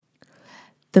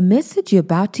The message you're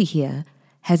about to hear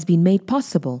has been made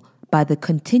possible by the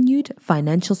continued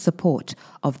financial support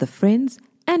of the friends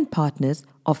and partners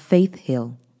of Faith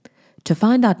Hill. To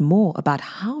find out more about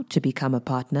how to become a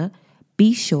partner,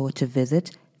 be sure to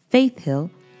visit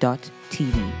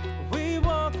faithhill.tv. We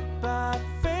walk by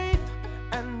faith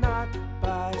and not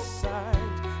by sight.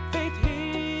 Faith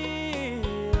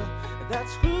Hill,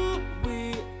 that's who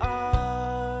we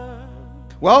are.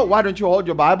 Well, why don't you hold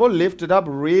your Bible, lift it up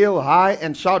real high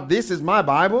and shout, "This is my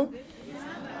Bible.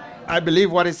 I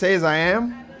believe what it says I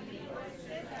am.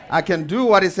 I can do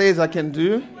what it says I can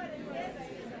do.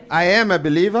 I am a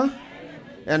believer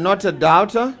and not a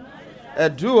doubter, a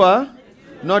doer,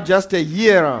 not just a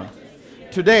hearer.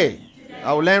 Today,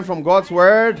 I will learn from God's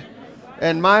word,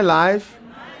 and my life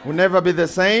will never be the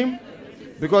same,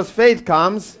 because faith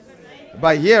comes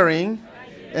by hearing,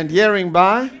 and hearing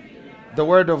by the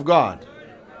word of God."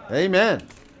 Amen.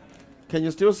 Can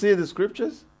you still see the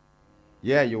scriptures?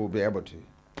 Yeah, you will be able to.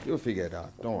 You'll figure it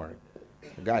out. Don't worry.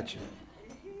 I got you.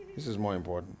 This is more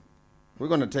important. We're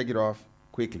going to take it off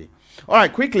quickly. All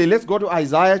right, quickly, let's go to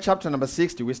Isaiah chapter number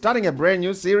 60. We're starting a brand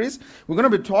new series. We're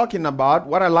going to be talking about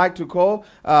what I like to call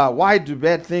why do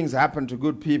bad things happen to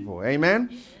good people. Amen?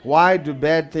 Why do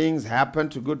bad things happen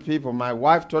to good people? My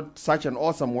wife taught such an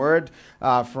awesome word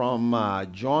from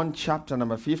John chapter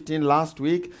number 15 last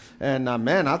week. And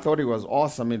man, I thought it was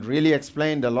awesome. It really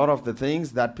explained a lot of the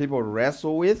things that people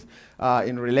wrestle with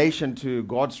in relation to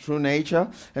God's true nature.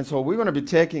 And so we're going to be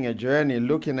taking a journey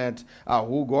looking at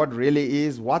who God really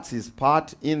is, what's his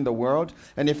part in the world.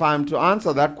 And if I'm to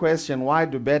answer that question, why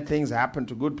do bad things happen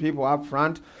to good people up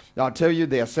front, I'll tell you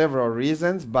there are several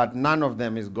reasons, but none of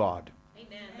them is God.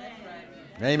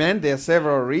 Amen. There are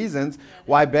several reasons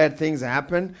why bad things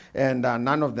happen, and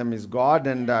none of them is God.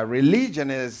 And religion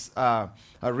is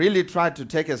really tried to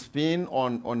take a spin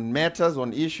on matters,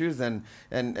 on issues, and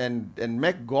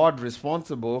make God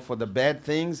responsible for the bad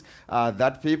things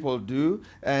that people do.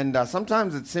 And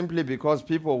sometimes it's simply because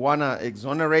people want to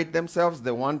exonerate themselves.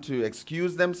 They want to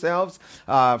excuse themselves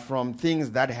from things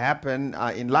that happen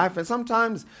in life. And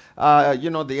sometimes,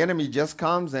 the enemy just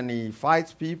comes and he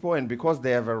fights people. And because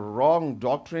they have a wrong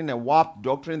doctrine, a warped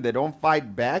doctrine, they don't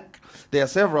fight back. There are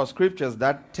several scriptures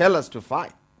that tell us to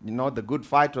fight. The good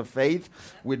fight of faith.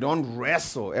 We don't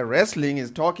wrestle. A wrestling is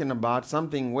talking about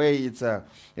something where it's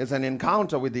an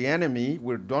encounter with the enemy.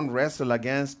 We don't wrestle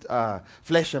against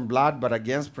flesh and blood, but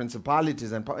against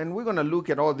principalities. And we're going to look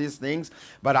at all these things.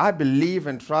 But I believe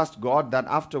and trust God that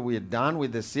after we're done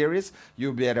with the series,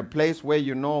 you'll be at a place where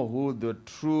you know who the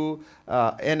true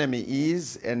enemy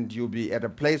is, and you'll be at a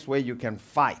place where you can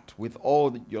fight with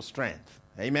all your strength.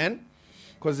 Amen?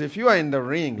 Because if you are in the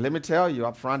ring, let me tell you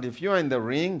up front, if you are in the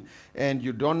ring and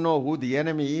you don't know who the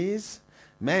enemy is,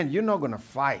 man, you're not going to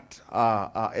fight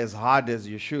as hard as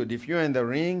you should. If you're in the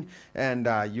ring and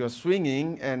you're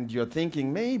swinging and you're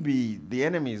thinking, maybe the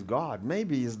enemy is God,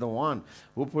 maybe he's the one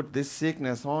who put this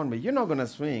sickness on me, you're not going to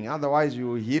swing. Otherwise, you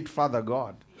will hit Father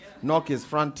God, knock his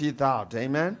front teeth out.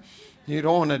 Amen? You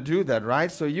don't want to do that,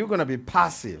 right? So you're going to be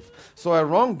passive. So a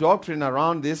wrong doctrine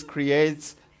around this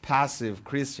creates passive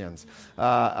Christians.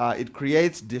 It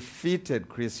creates defeated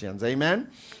Christians. Amen?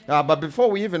 But before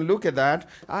we even look at that,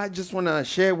 I just want to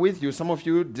share with you, some of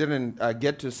you didn't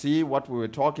get to see what we were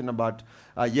talking about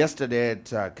yesterday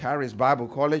at Caris Bible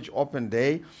College, Open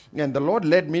Day. And the Lord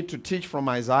led me to teach from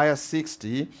Isaiah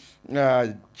 60,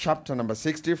 chapter number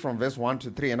 60, from verse 1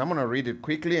 to 3. And I'm going to read it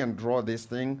quickly and draw this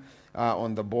thing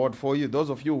on the board for you.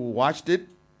 Those of you who watched it,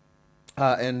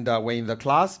 and we're in the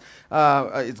class,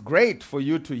 it's great for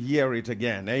you to hear it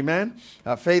again. Amen?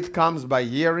 Faith comes by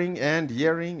hearing and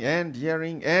hearing and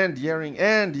hearing and hearing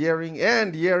and hearing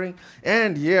and hearing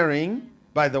and hearing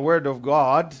by the word of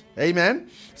God. Amen?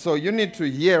 So you need to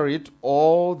hear it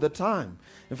all the time.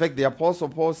 In fact, the Apostle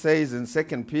Paul says in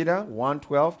 2 Peter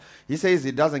 1:12, he says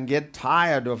he doesn't get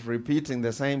tired of repeating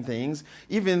the same things.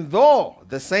 Even though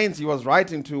the saints he was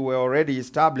writing to were already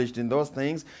established in those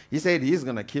things, he said he's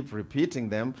going to keep repeating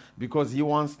them because he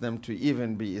wants them to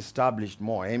even be established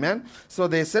more. Amen? So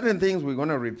there's certain things we're going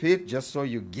to repeat just so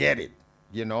you get it,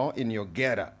 in your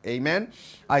getter. Amen?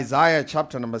 Isaiah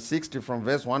chapter number 60 from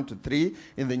verse 1 to 3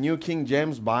 in the New King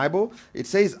James Bible. It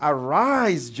says,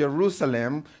 "Arise,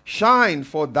 Jerusalem, shine,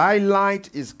 for thy light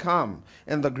is come,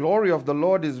 and the glory of the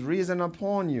Lord is risen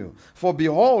upon you. For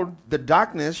behold, the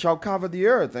darkness shall cover the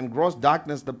earth, and gross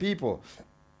darkness the people.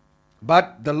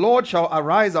 But the Lord shall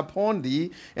arise upon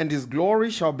thee, and his glory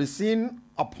shall be seen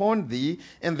upon thee,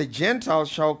 and the Gentiles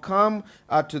shall come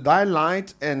to thy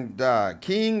light, and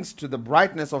kings to the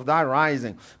brightness of thy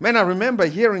rising. Man, I remember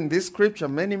hearing this scripture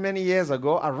many, many years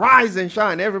ago. Arise and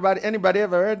shine. Anybody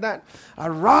ever heard that?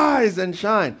 Arise and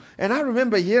shine. And I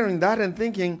remember hearing that and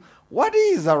thinking, what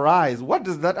is arise? What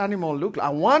does that animal look like? I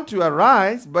want to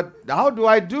arise, but how do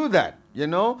I do that? You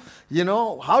know,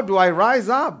 how do I rise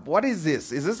up? What is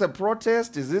this? Is this a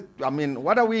protest?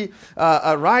 What are we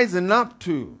rising up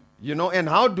to? You know, and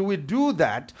how do we do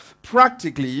that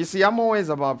practically? You see, I'm always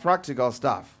about practical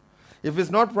stuff. If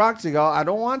it's not practical, I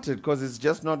don't want it because it's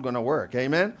just not going to work.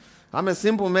 Amen? I'm a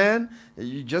simple man.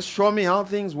 You just show me how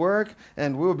things work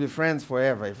and we'll be friends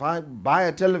forever. If I buy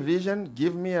a television,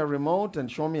 give me a remote and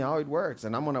show me how it works,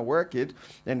 and I'm going to work it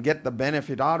and get the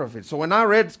benefit out of it. So when I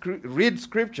read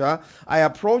scripture, I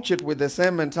approach it with the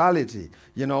same mentality.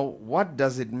 You know, what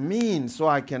does it mean so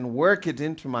I can work it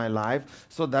into my life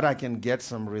so that I can get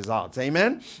some results?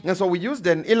 Amen? And so we used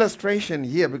an illustration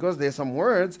here because there's some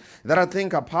words that I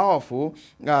think are powerful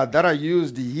that are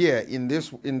used here in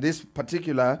this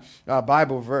particular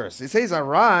Bible verse. It says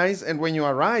arise, and when you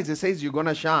arise, it says you're going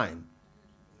to shine.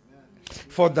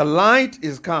 For the light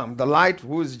is come, the light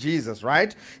who is Jesus,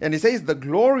 right? And it says the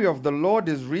glory of the Lord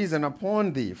is risen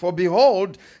upon thee. For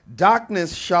behold,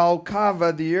 darkness shall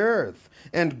cover the earth,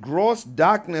 and gross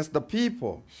darkness the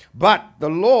people. But the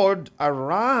Lord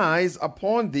arise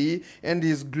upon thee, and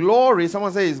his glory,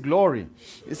 someone say his glory.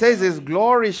 It says his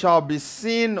glory shall be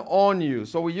seen on you.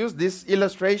 So we used this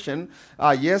illustration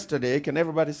yesterday. Can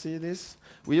everybody see this?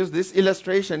 We used this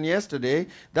illustration yesterday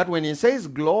that when it says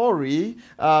glory,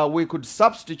 we could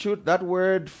substitute that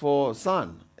word for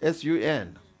sun,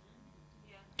 S-U-N.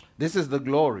 Yeah. This is the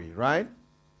glory, right?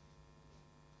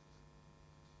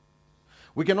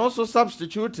 We can also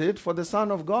substitute it for the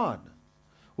Son of God.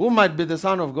 Who might be the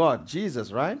Son of God?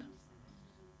 Jesus, right?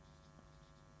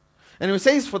 And it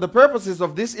says, for the purposes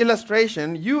of this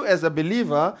illustration, you as a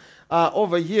believer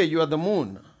over here, you are the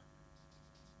moon.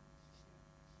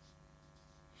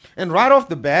 And right off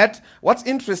the bat, what's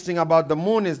interesting about the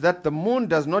moon is that the moon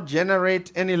does not generate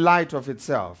any light of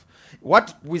itself.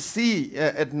 What we see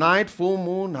at night, full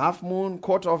moon, half moon,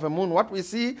 quarter of a moon, what we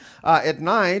see at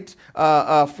night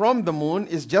from the moon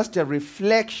is just a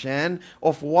reflection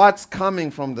of what's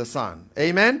coming from the sun.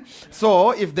 Amen?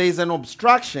 So if there is an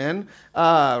obstruction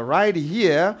right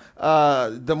here,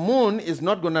 the moon is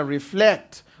not going to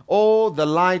reflect all the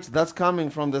light that's coming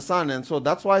from the sun. And so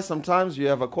that's why sometimes you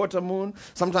have a quarter moon,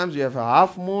 sometimes you have a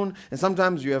half moon, and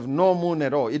sometimes you have no moon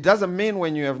at all. It doesn't mean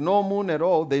when you have no moon at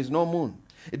all, there is no moon.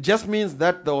 It just means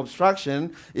that the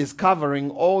obstruction is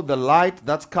covering all the light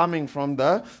that's coming from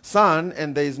the sun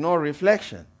and there is no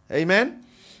reflection. Amen?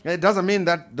 It doesn't mean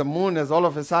that the moon has all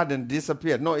of a sudden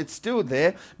disappeared. No, it's still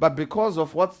there, but because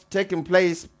of what's taking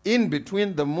place in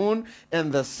between the moon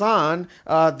and the sun,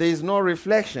 there is no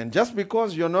reflection. Just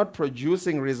because you're not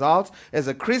producing results as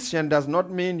a Christian does not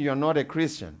mean you're not a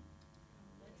Christian.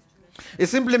 It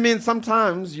simply means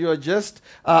sometimes you're just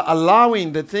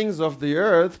allowing the things of the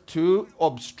earth to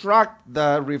obstruct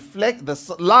the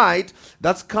light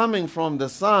that's coming from the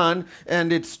sun,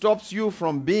 and it stops you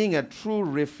from being a true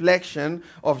reflection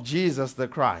of Jesus the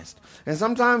Christ. And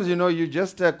sometimes, you're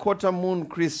just a quarter moon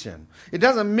Christian. It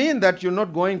doesn't mean that you're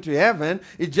not going to heaven.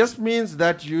 It just means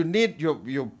that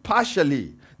you're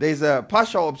partially. There's a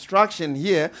partial obstruction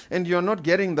here, and you're not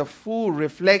getting the full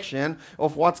reflection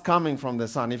of what's coming from the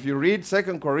sun. If you read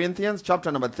 2 Corinthians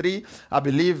chapter number 3, I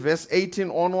believe verse 18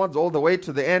 onwards, all the way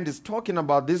to the end, is talking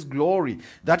about this glory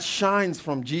that shines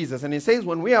from Jesus. And he says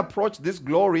when we approach this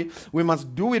glory, we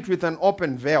must do it with an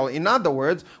open veil. In other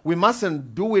words, we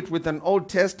mustn't do it with an Old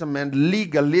Testament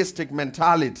legalistic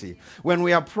mentality. When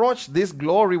we approach this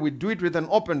glory, we do it with an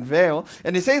open veil.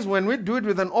 And he says when we do it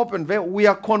with an open veil, we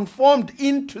are conformed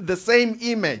into the same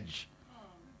image.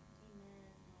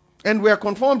 And we are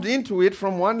conformed into it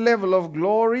from one level of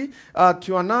glory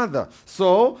to another.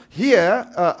 So here,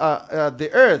 the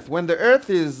earth, when the earth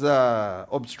is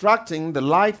obstructing the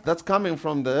light that's coming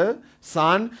from the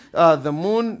sun, the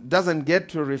moon doesn't get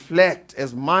to reflect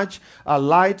as much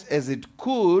light as it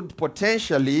could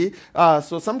potentially.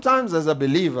 So sometimes as a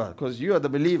believer, because you are the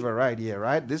believer right here,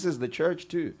 right? This is the church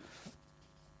too.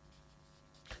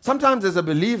 Sometimes as a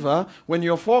believer, when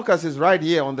your focus is right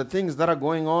here on the things that are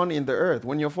going on in the earth,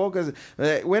 when your focus,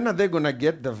 when are they going to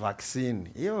get the vaccine?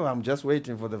 I'm just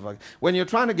waiting for the vaccine. When you're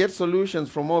trying to get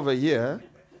solutions from over here,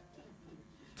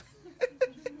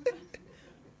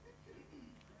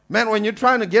 man, when you're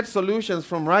trying to get solutions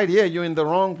from right here, you're in the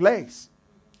wrong place.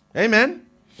 Amen?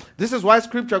 This is why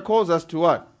Scripture calls us to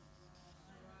what?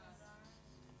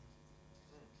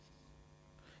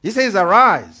 He says,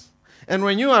 arise. And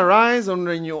when you arise and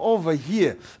when you're over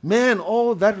here, man,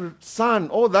 all that sun,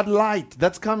 all that light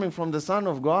that's coming from the Son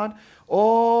of God,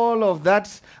 all of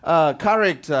that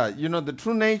character, the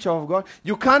true nature of God,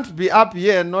 you can't be up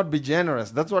here and not be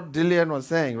generous. That's what Dillian was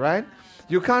saying, right?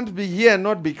 You can't be here and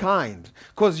not be kind.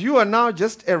 Because you are now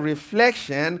just a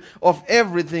reflection of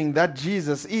everything that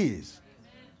Jesus is.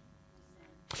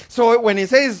 So when he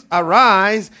says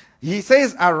arise, he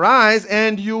says, arise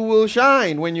and you will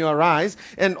shine when you arise.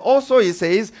 And also he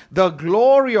says, the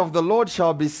glory of the Lord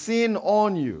shall be seen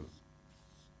on you.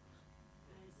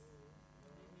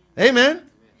 Amen?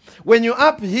 When you're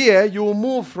up here, you will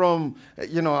move from,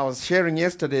 I was sharing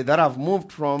yesterday that I've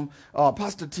moved from,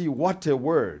 Pastor T, what a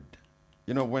word.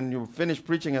 When you finish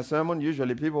preaching a sermon,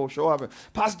 usually people show up,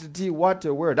 Pastor T, what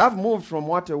a word. I've moved from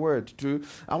what a word to,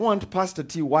 I want Pastor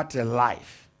T, what a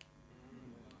life.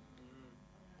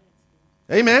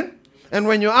 Amen? And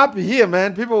when you're up here,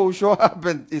 man, people will show up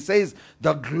and it says,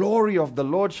 the glory of the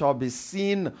Lord shall be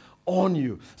seen on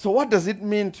you. So what does it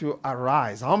mean to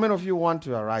arise? How many of you want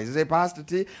to arise? You say, Pastor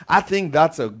T, I think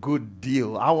that's a good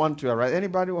deal. I want to arise.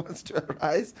 Anybody wants to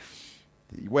arise?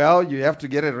 Well, you have to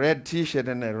get a red t-shirt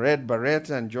and a red beret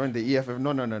and join the EFF. No,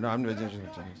 I'm not.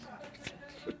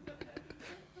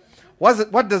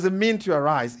 What does it mean to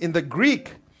arise? In the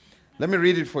Greek, let me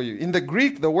read it for you. In the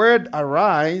Greek, the word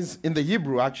arise, in the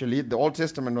Hebrew actually, the Old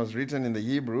Testament was written in the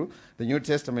Hebrew, the New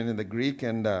Testament in the Greek,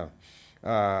 and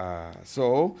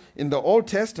so in the Old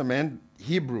Testament,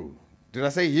 Hebrew. Did I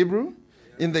say Hebrew?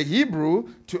 In the Hebrew,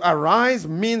 to arise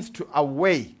means to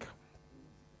awake.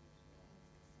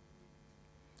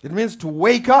 It means to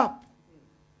wake up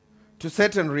to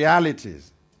certain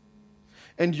realities.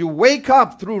 And you wake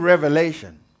up through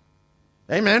revelation.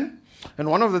 Amen? And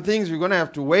one of the things you're going to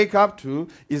have to wake up to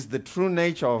is the true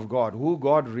nature of God, who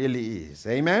God really is.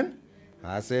 Amen?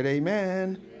 I said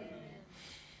amen.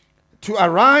 To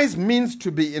arise means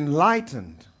to be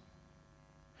enlightened.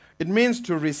 It means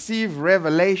to receive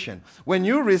revelation. When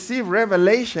you receive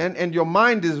revelation and your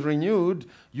mind is renewed,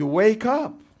 you wake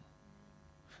up.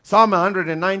 Psalm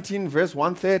 119 verse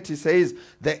 130 says,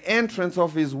 the entrance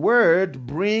of his word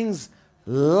brings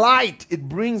light. It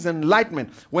brings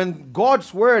enlightenment. When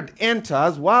God's word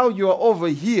enters while you're over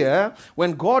here,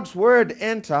 when God's word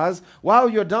enters while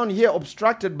you're down here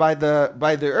obstructed by the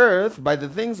earth, by the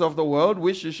things of the world,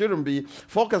 which you shouldn't be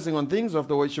focusing on things of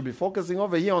the world, you should be focusing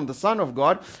over here on the Son of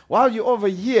God. While you're over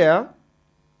here,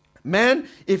 man,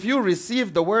 if you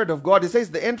receive the word of God, it says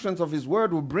the entrance of his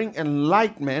word will bring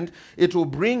enlightenment. It will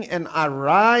bring an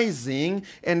arising.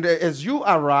 And as you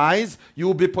arise, you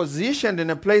will be positioned in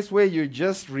a place where you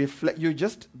just reflect. You're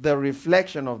just the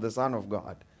reflection of the Son of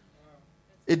God.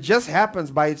 It just happens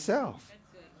by itself.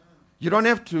 You don't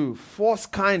have to force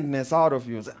kindness out of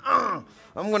you. Say, I'm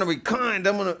going to be kind.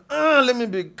 Let me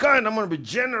be kind. I'm going to be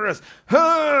generous.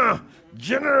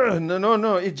 Generous.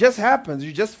 No. It just happens.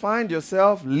 You just find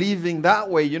yourself living that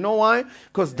way. You know why?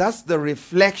 Because that's the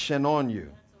reflection on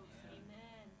you.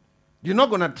 You're not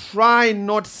going to try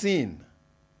not sin.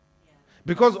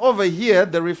 Because over here,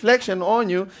 the reflection on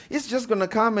you is just going to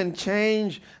come and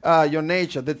change your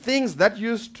nature. The things that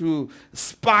used to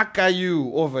sparkle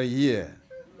you over here.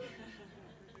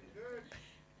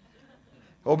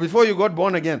 Or before you got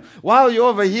born again. While you're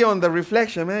over here on the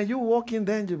reflection, man, you walk in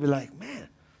there and you'll be like, man,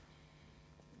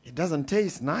 it doesn't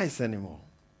taste nice anymore.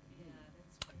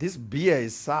 This beer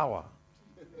is sour.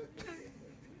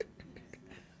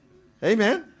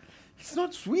 Amen? It's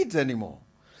not sweet anymore.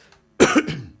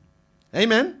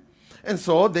 Amen? And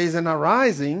so there's an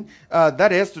arising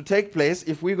that has to take place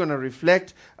if we're going to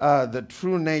reflect the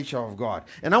true nature of God.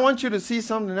 And I want you to see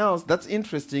something else that's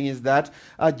interesting is that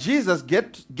Jesus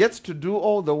gets to do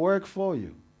all the work for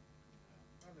you.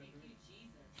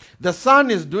 The Son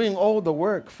is doing all the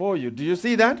work for you. Do you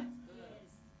see that? Yes.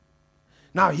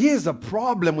 Now, here's a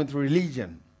problem with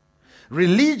religion.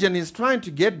 Religion is trying to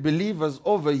get believers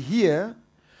over here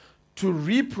to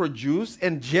reproduce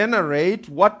and generate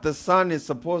what the Son is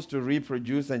supposed to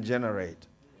reproduce and generate.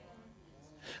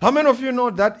 How many of you know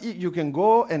that you can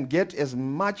go and get as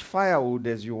much firewood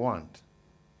as you want?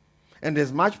 And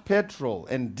as much petrol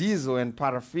and diesel and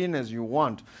paraffin as you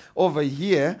want over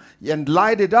here and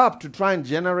light it up to try and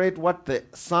generate what the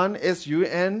sun,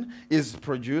 S-U-N, is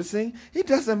producing. It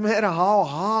doesn't matter how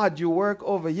hard you work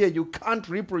over here. You can't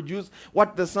reproduce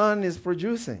what the sun is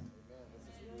producing.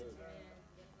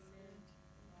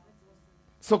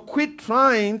 So quit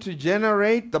trying to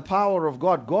generate the power of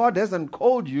God. God hasn't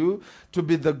called you to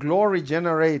be the glory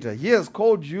generator. He has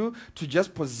called you to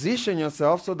just position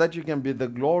yourself so that you can be the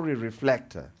glory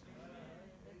reflector.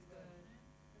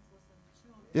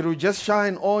 It will just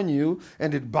shine on you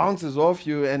and it bounces off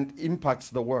you and impacts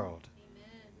the world.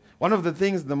 One of the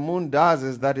things the moon does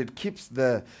is that it keeps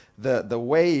the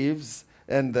waves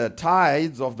and the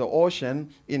tides of the ocean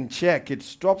in check. It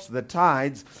stops the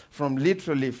tides from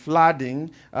literally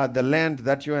flooding the land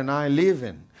that you and I live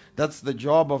in. That's the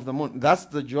job of the moon. That's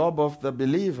the job of the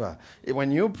believer.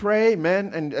 When you pray,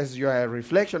 man, and as you're a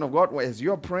reflection of God, as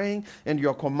you're praying and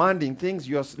you're commanding things,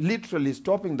 you're literally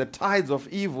stopping the tides of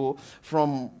evil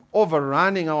from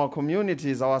overrunning our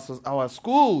communities, our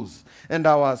schools, and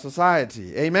our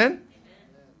society. Amen?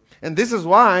 And this is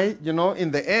why,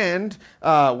 in the end,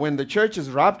 when the church is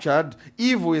raptured,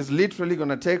 evil is literally going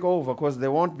to take over because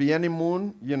there won't be any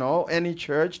moon, any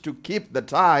church to keep the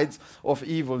tides of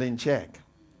evil in check.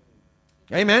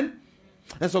 Amen?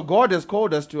 And so God has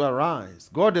called us to arise.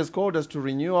 God has called us to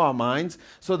renew our minds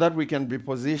so that we can be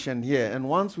positioned here. And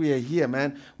once we are here,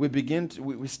 man, we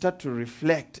start to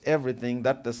reflect everything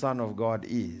that the Son of God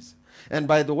is. And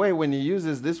by the way, when he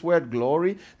uses this word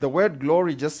glory, the word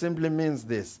glory just simply means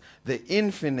this: the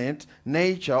infinite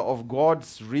nature of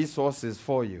God's resources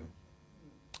for you.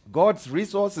 God's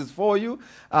resources for you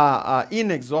are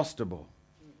inexhaustible.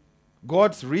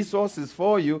 God's resources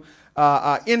for you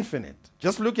are infinite.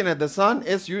 Just looking at the sun,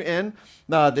 S-U-N,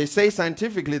 they say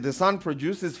scientifically the sun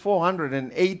produces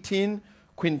 418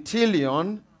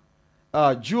 quintillion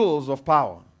joules of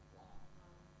power.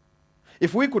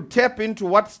 If we could tap into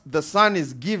what the sun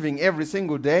is giving every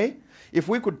single day, if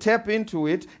we could tap into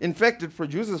it, in fact, it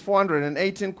produces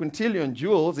 418 quintillion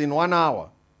joules in 1 hour.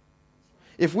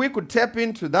 If we could tap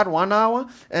into that 1 hour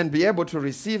and be able to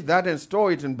receive that and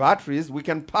store it in batteries, we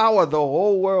can power the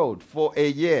whole world for a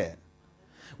year.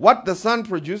 What the sun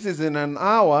produces in an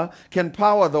hour can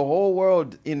power the whole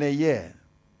world in a year.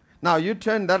 Now you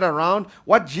turn that around,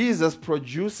 what Jesus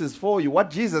produces for you,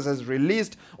 what Jesus has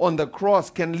released on the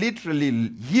cross can literally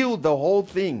heal the whole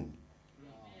thing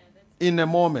in a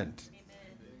moment.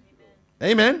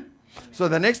 Amen? So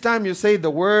the next time you say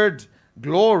the word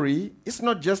glory, it's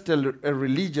not just a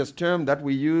religious term that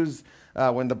we use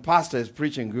when the pastor is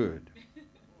preaching good.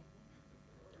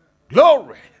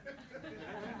 Glory!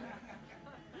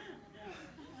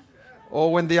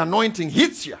 Or when the anointing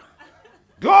hits you.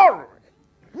 Glory!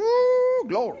 Woo,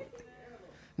 glory.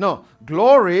 No,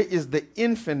 glory is the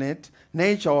infinite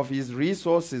nature of his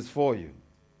resources for you.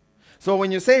 So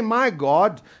when you say, my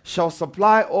God shall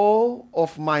supply all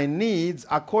of my needs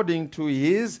according to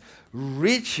his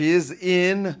riches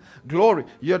in glory,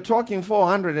 you're talking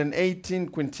 418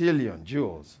 quintillion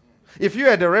joules. If you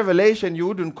had a revelation, you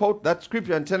wouldn't quote that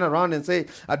scripture and turn around and say,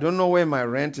 I don't know where my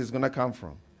rent is going to come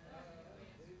from.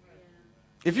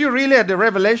 If you really had the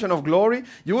revelation of glory,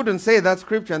 you wouldn't say that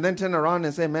scripture and then turn around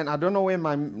and say, man, I don't know where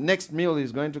my next meal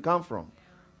is going to come from.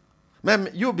 Man,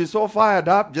 you'll be so fired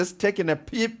up just taking a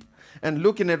peep and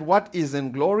looking at what is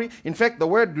in glory. In fact, the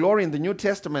word glory in the New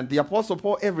Testament, the Apostle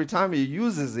Paul, every time he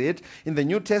uses it in the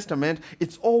New Testament,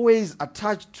 it's always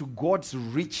attached to God's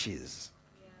riches.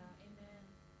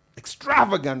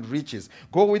 Extravagant riches.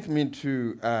 Go with me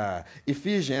to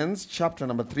Ephesians chapter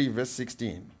number 3, verse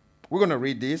 16. We're going to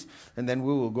read this, and then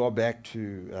we will go back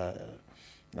to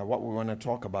what we want to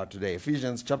talk about today.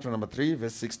 Ephesians chapter number 3,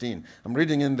 verse 16. I'm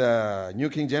reading in the New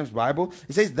King James Bible.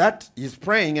 It says that he's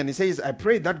praying, and he says, I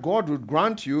pray that God would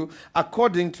grant you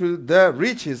according to the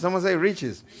riches. Someone say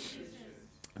riches.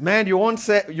 Man, you won't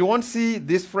see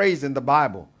this phrase in the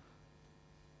Bible.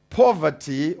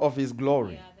 Poverty of his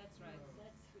glory. Yeah, that's right.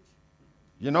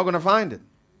 You're not going to find it.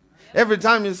 Every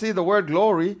time you see the word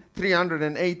glory,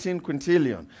 318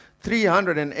 quintillion.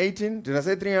 318, did I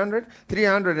say 300?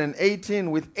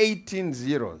 318 with 18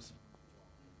 zeros.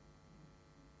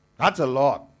 That's a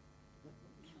lot.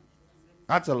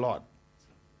 That's a lot.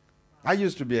 I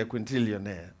used to be a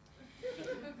quintillionaire.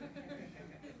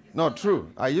 No,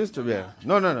 true. I used to be a...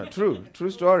 No, true.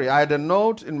 True story. I had a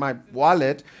note in my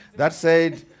wallet that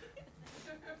said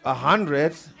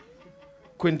 100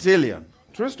 quintillion.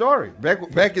 True story.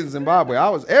 Back in Zimbabwe,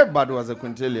 everybody was a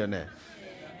quintillionaire.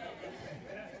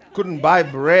 Couldn't buy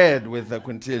bread with a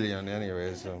quintillion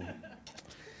anyway. So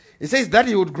it says that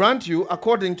he would grant you,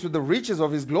 according to the riches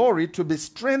of his glory, to be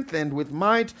strengthened with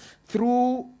might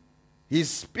through his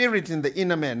spirit in the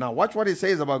inner man. Now watch what he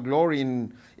says about glory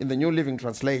in the New Living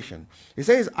Translation. He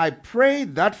says, I pray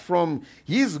that from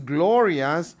his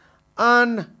glorious,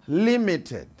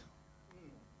 unlimited.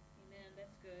 Amen.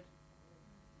 That's good.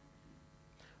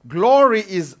 Glory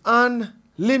is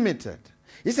unlimited.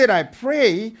 He said, I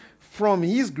pray from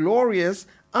his glorious,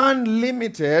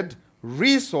 unlimited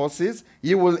resources,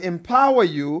 he will empower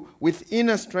you with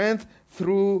inner strength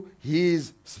through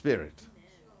his spirit.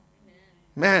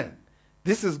 Man,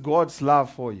 This is God's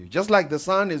love for you. Just like the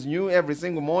sun is new every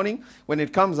single morning when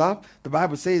it comes up, the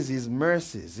Bible says His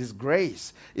mercies, His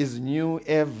grace is new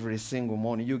every single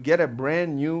morning. You get a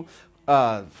brand new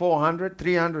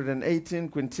 318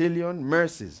 quintillion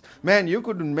mercies. Man, you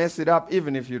couldn't mess it up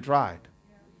even if you tried.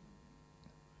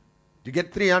 You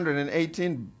get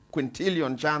 318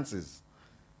 quintillion chances.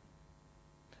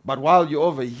 But while you're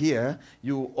over here,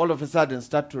 you all of a sudden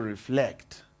start to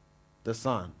reflect the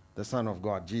Son of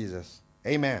God, Jesus.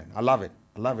 Amen. I love it.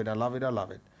 I love it. I love it. I love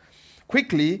it.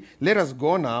 Quickly, let us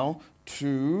go now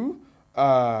to,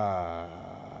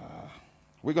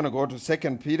 we're going to go to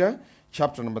 2 Peter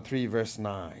chapter number 3, verse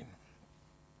 9.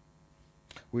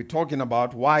 We're talking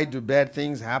about why do bad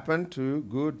things happen to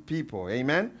good people.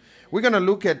 Amen. We're going to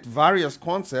look at various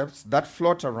concepts that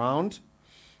float around,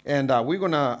 and we're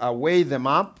going to weigh them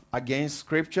up against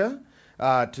Scripture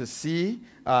to see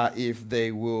if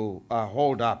they will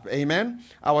hold up. Amen.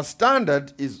 Our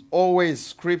standard is always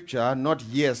Scripture, not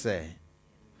hearsay.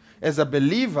 As a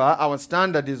believer, our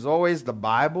standard is always the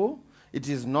Bible. It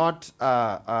is not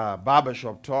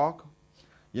barbershop talk.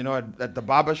 You know, at the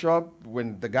barbershop,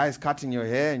 when the guy's cutting your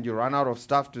hair and you run out of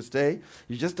stuff to say,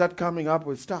 you just start coming up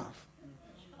with stuff.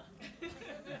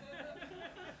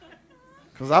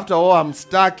 Because after all, I'm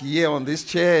stuck here on this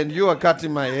chair and you are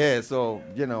cutting my hair. So,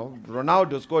 you know,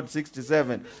 Ronaldo scored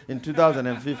 67 in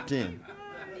 2015.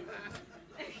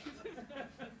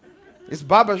 It's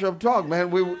barbershop talk,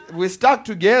 man. We stuck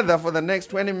together for the next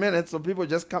 20 minutes so people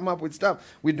just come up with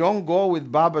stuff. We don't go with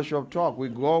barbershop talk. We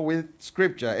go with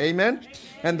Scripture. Amen?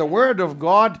 And the Word of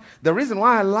God, the reason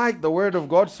why I like the Word of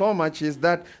God so much is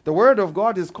that the Word of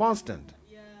God is constant.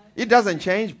 It doesn't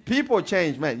change. People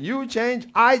change, man. You change,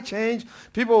 I change.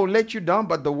 People will let you down,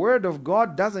 but the Word of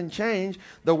God doesn't change.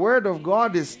 The Word of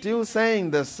God is still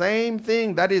saying the same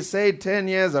thing that is said 10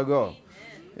 years ago.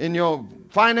 In your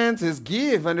finances,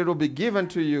 give, and it will be given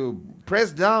to you.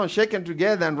 Pressed down, shaken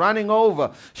together, and running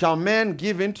over shall men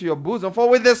give into your bosom. For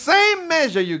with the same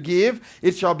measure you give,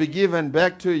 it shall be given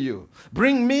back to you.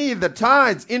 Bring me the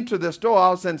tithes into the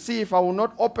storehouse, and see if I will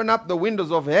not open up the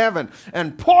windows of heaven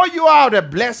and pour you out a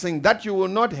blessing that you will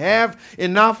not have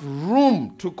enough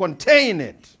room to contain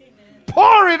it. Amen.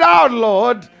 Pour it out,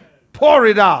 Lord. Pour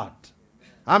it out.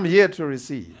 I'm here to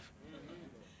receive.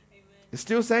 It's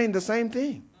still saying the same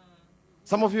thing.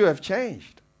 Some of you have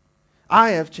changed. I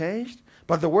have changed.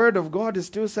 But the Word of God is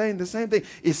still saying the same thing.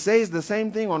 It says the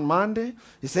same thing on Monday.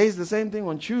 It says the same thing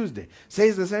on Tuesday.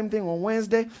 Says the same thing on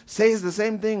Wednesday. Says the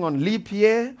same thing on leap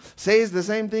year. Says the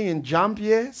same thing in jump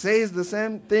year. Says the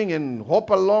same thing in hop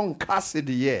along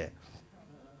Cassidy year.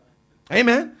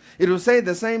 Amen. It will say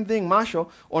the same thing,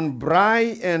 Marshall, on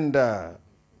Braai and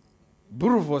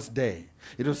Burvos Day.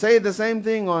 It will say the same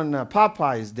thing on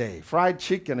Popeye's Day, fried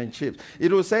chicken and chips.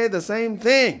 It will say the same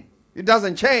thing. It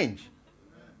doesn't change.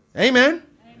 Amen?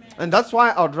 Amen. And that's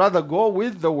why I'd rather go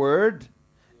with the Word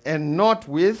and not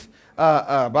with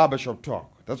barbershop talk.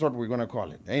 That's what we're going to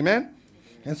call it. Amen?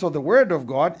 And so the Word of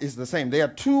God is the same. There are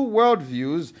two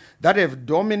worldviews that have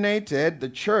dominated the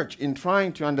church in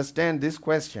trying to understand this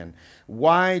question.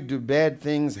 Why do bad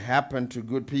things happen to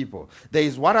good people? There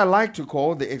is what I like to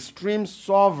call the extreme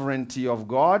sovereignty of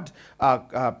God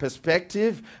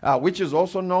perspective, which is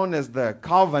also known as the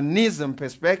Calvinism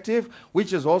perspective,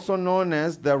 which is also known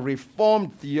as the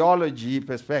Reformed theology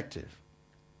perspective.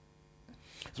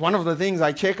 It's one of the things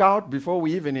I check out before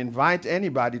we even invite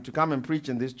anybody to come and preach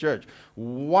in this church.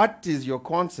 What is your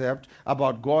concept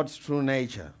about God's true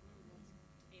nature?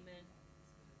 Amen.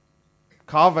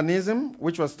 Calvinism,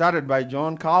 which was started by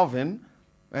John Calvin,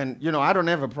 and, you know, I don't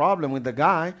have a problem with the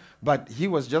guy, but he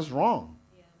was just wrong.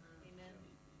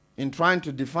 In trying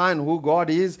to define who God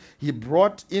is, he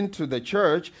brought into the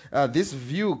church this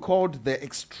view called the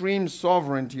extreme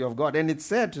sovereignty of God. And it's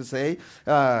said to say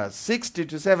 60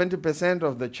 to 70%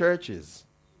 of the churches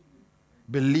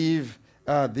believe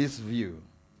this view.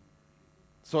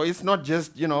 So it's not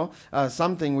just,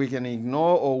 something we can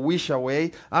ignore or wish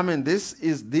away. I mean,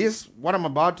 what I'm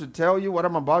about to tell you, what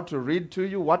I'm about to read to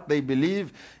you, what they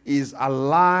believe is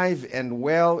alive and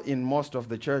well in most of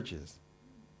the churches.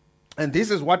 And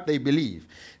this is what they believe.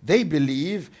 They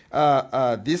believe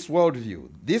this worldview.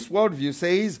 This worldview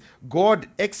says God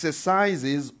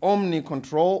exercises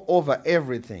omni-control over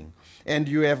everything, and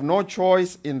you have no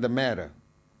choice in the matter.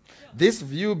 This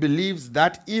view believes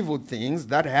that evil things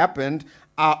that happened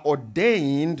are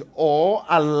ordained or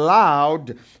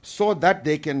allowed so that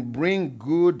they can bring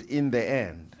good in the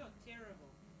end.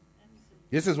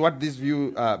 This is what this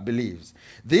view believes.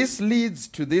 This leads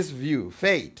to this view,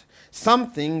 fate.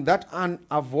 Something that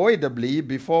unavoidably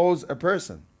befalls a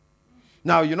person.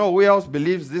 Now, you know who else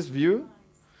believes this view?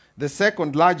 the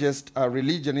second largest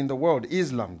religion in the world,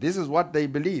 Islam. This is what they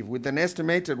believe, with an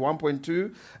estimated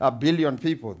 1.2 billion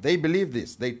people. They believe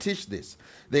this. They teach this.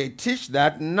 They teach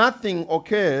that nothing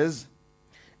occurs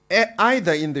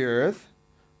either in the earth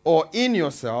or in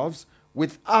yourselves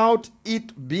without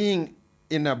it being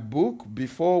in a book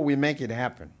before we make it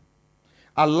happen.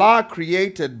 Allah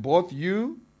created both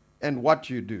you and what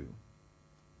you do.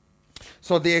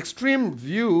 So the extreme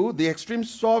view, the extreme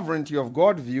sovereignty of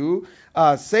God view,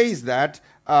 says that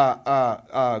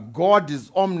God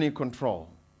is omni-control.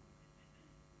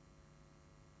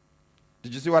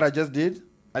 Did you see what I just did?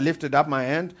 I lifted up my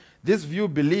hand. This view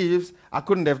believes I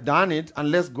couldn't have done it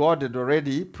unless God had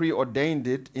already preordained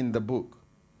it in the book.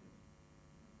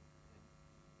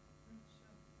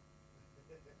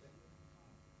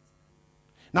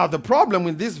 Now, the problem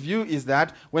with this view is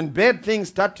that when bad things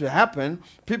start to happen,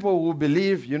 people will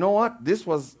believe, you know what, this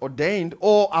was ordained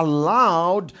or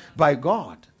allowed by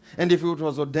God. And if it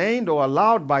was ordained or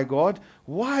allowed by God,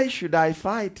 why should I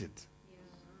fight it? Yeah.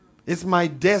 It's my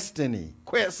destiny.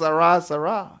 Que sera,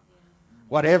 sera. Yeah.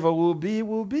 Whatever will be,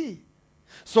 will be.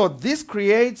 So this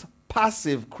creates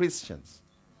passive Christians.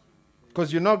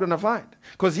 Because you're not going to fight.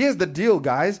 Because here's the deal,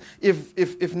 guys.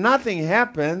 If nothing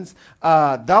happens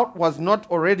that was not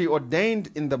already ordained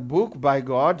in the book by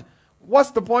God,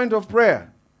 what's the point of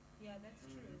prayer? Yeah, that's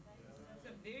true. That's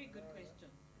a very good question.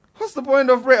 What's the point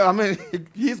of prayer? I mean,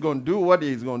 he's going to do what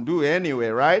he's going to do anyway,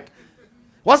 right?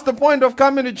 What's the point of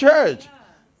coming to church?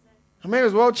 I may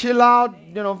as well chill out,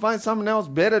 find something else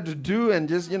better to do and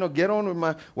just, get on with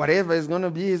my whatever is going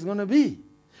to be is going to be.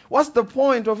 What's the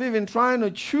point of even trying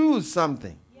to choose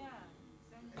something?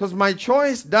 Because my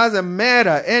choice doesn't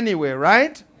matter anyway,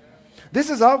 right? This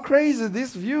is how crazy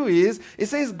this view is. It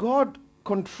says God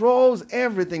controls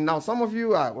everything. Now, some of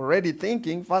you are already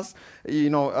thinking fast,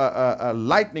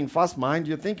 lightning fast mind.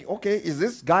 You're thinking, okay, is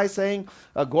this guy saying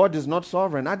God is not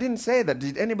sovereign? I didn't say that.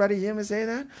 Did anybody hear me say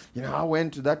that? I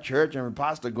went to that church and the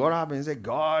pastor got up and said,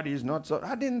 God is not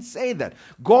sovereign. I didn't say that.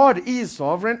 God is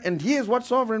sovereign, and here's what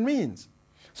sovereign means.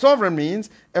 Sovereign means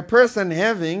a person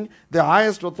having the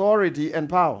highest authority and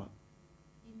power.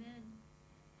 Amen.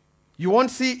 You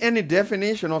won't see any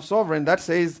definition of sovereign that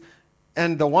says,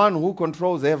 and the one who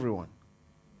controls everyone.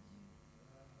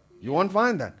 You won't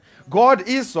find that. God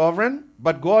is sovereign,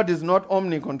 but God is not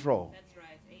omni-control. That's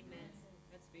right. Amen.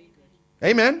 That's very good.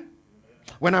 Amen.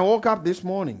 When I woke up this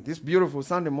morning, this beautiful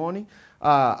Sunday morning,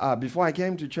 before I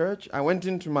came to church, I went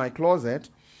into my closet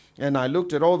and I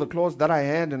looked at all the clothes that I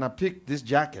had, and I picked this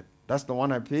jacket. That's the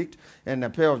one I picked, and a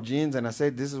pair of jeans, and I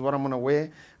said, this is what I'm going to wear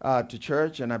to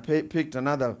church. And I picked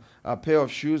another pair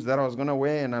of shoes that I was going to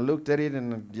wear, and I looked at it,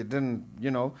 and it didn't,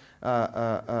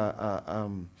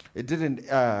 it didn't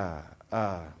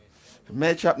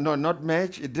match up. No, not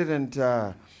match. It didn't,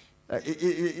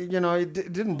 it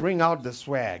didn't bring out the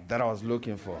swag that I was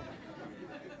looking for.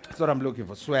 That's what I'm looking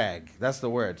for, swag. That's the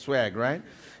word, swag, right?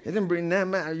 It didn't bring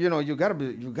that, you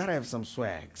gotta have some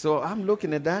swag. So I'm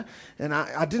looking at that, and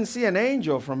I didn't see an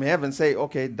angel from heaven say,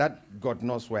 okay, that got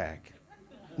no swag.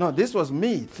 No, this was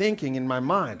me thinking in my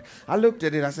mind. I looked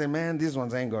at it, I said, man, these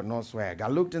ones ain't got no swag. I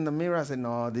looked in the mirror, I said,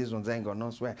 no, these ones ain't got no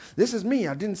swag. This is me.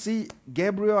 I didn't see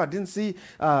Gabriel, I didn't see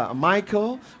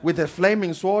Michael with a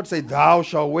flaming sword say, thou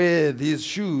shalt wear these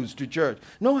shoes to church.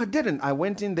 No, I didn't. I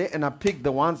went in there and I picked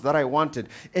the ones that I wanted.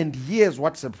 And here's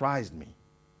what surprised me.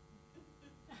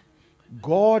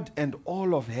 God and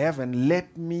all of heaven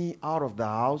let me out of the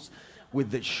house with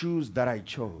the shoes that I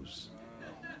chose.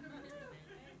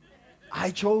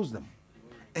 I chose them.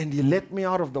 And he let me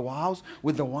out of the house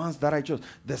with the ones that I chose.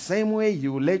 The same way he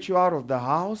will let you out of the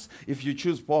house if you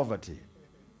choose poverty.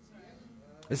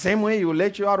 The same way he will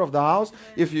let you out of the house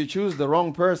if you choose the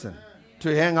wrong person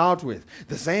to hang out with.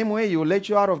 The same way he will let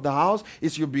you out of the house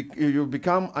is you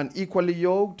become unequally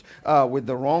yoked with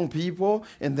the wrong people,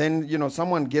 and then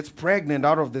someone gets pregnant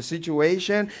out of the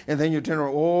situation, and then you turn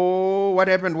around, oh, what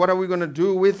happened? What are we going to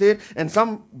do with it? And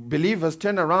some believers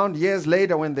turn around years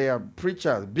later when they are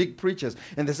preachers, big preachers,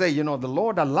 and they say, the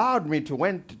Lord allowed me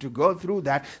to go through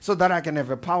that so that I can have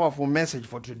a powerful message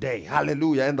for today.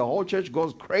 Hallelujah. And the whole church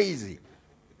goes crazy.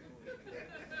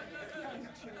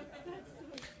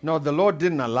 No, the Lord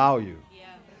didn't allow you.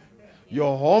 Yeah.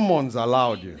 Your hormones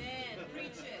allowed you. Amen.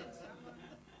 Preach it.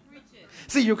 Preach it.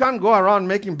 See, you can't go around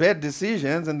making bad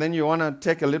decisions and then you want to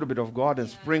take a little bit of God and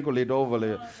sprinkle it over.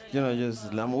 We're going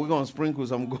to sprinkle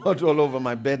some God all over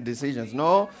my bad decisions.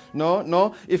 No.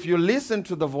 If you listen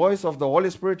to the voice of the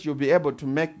Holy Spirit, you'll be able to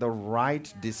make the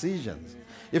right decisions.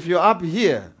 If you're up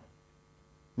here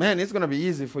man, it's going to be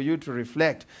easy for you to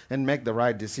reflect and make the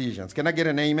right decisions. Can I get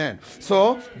an amen?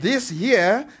 So this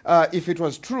here, if it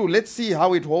was true, let's see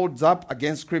how it holds up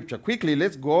against Scripture. Quickly,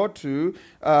 let's go to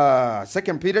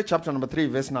 2 Peter chapter number 3,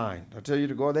 verse 9. I'll tell you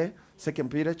to go there. 2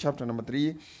 Peter chapter number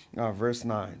 3, verse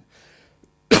 9.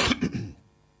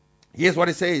 Here's what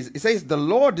it says. It says, the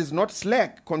Lord is not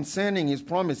slack concerning his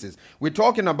promises. We're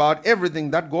talking about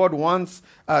everything that God wants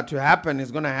to happen is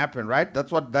going to happen, right?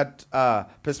 That's what that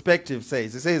perspective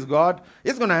says. It says, God,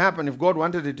 it's going to happen. If God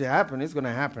wanted it to happen, it's going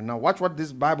to happen. Now, watch what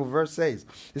this Bible verse says.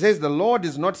 It says, the Lord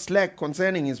is not slack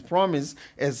concerning his promise,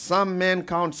 as some men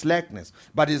count slackness,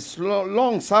 but is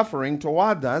long-suffering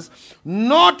toward us,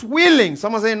 not willing.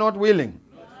 Someone say, not willing.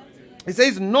 It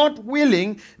says, not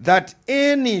willing that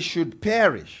any should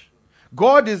perish.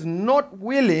 God is not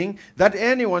willing that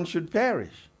anyone should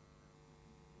perish.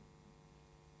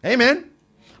 Amen?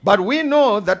 But we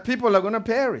know that people are going to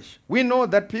perish. We know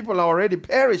that people are already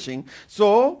perishing.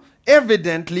 So,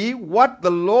 evidently, what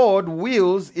the Lord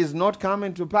wills is not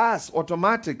coming to pass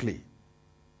automatically.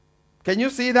 Can you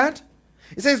see that?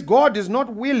 It says, God is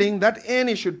not willing that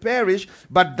any should perish,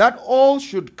 but that all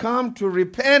should come to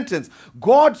repentance.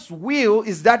 God's will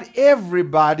is that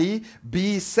everybody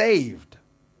be saved.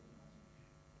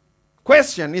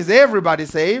 Question, is everybody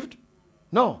saved?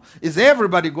 No. Is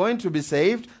everybody going to be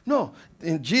saved? No.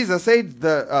 And Jesus said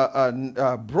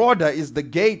the broader is the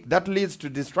gate that leads to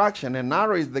destruction, and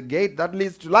narrow is the gate that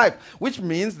leads to life, which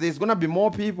means there's going to be more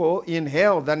people in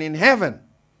hell than in heaven.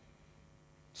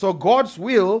 So God's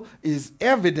will is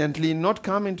evidently not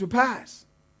coming to pass.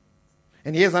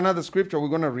 And here's another scripture we're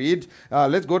going to read.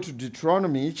 Let's go to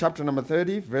Deuteronomy chapter number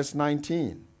 30, verse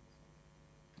 19.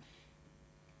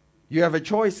 You have a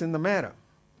choice in the matter.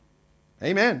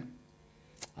 Amen.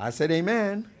 I said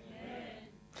amen. Amen.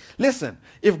 Listen,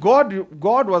 if God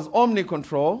was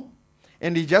omnicontrol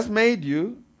and he just made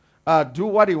you do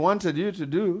what he wanted you to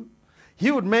do,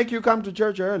 he would make you come to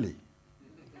church early.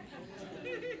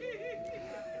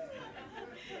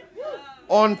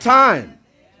 On time.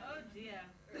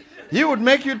 He would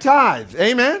make you tithe.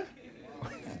 Amen.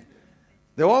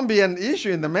 There won't be an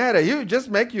issue in the matter. He would just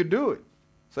make you do it.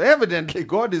 So evidently,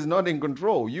 God is not in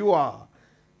control. You are.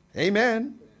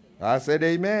 Amen. I said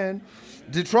amen.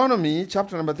 Deuteronomy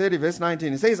chapter number 30, verse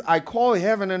 19. It says, I call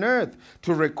heaven and earth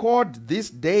to record this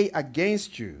day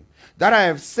against you, that I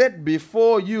have set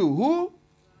before you. Who?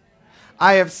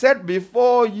 I have set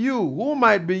before you. Who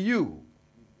might be you?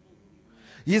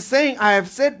 He's saying, I have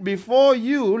set before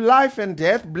you life and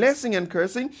death, blessing and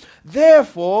cursing.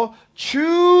 Therefore,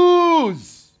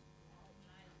 choose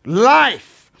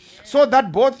life, so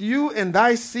that both you and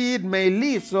thy seed may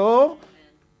live. So,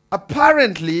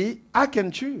 apparently, I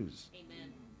can choose.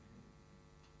 Amen.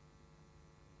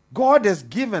 God has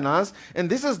given us, and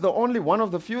this is the only one of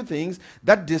the few things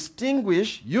that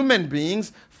distinguish human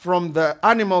beings from the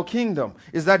animal kingdom,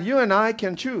 is that you and I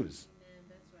can choose.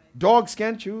 Dogs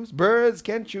can't choose. Birds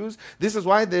can't choose. This is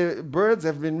why the birds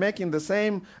have been making the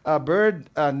same bird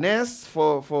nests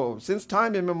for since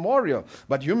time immemorial.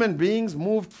 But human beings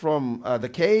moved from the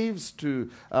caves to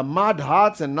mud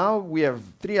huts, and now we have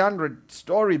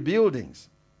 300-story buildings.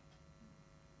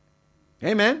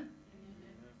 Amen?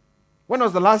 When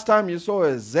was the last time you saw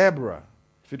a zebra?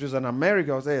 If it was in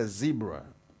America, I would say a zebra.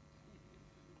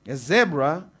 A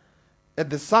zebra at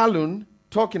the saloon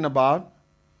talking about,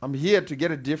 I'm here to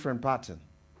get a different pattern.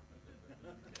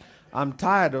 I'm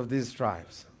tired of these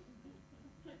stripes.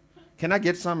 Can I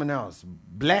get something else?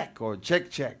 Black or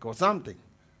check or something.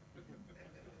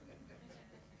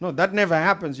 No, that never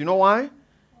happens. You know why?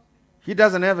 He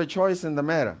doesn't have a choice in the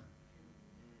matter.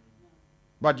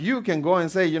 But you can go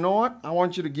and say, you know what? I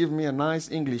want you to give me a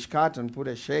nice English cut and put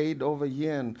a shade over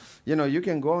here. And, you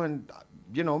can go and,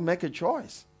 make a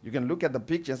choice. You can look at the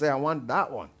picture and say, I want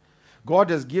that one.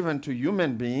 God has given to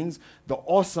human beings the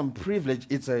awesome privilege.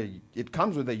 It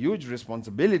comes with a huge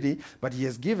responsibility, but he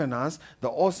has given us the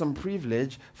awesome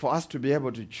privilege for us to be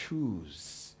able to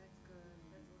choose.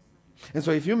 And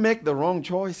so if you make the wrong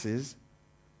choices,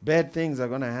 bad things are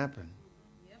going to happen.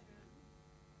 Yep.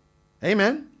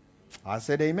 Amen? I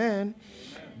said amen.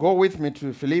 Go with me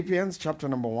to Philippians chapter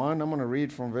number 1. I'm going to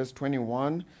read from verse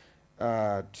 21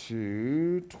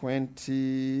 to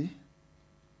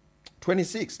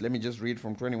 26. Let me just read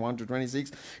from 21 to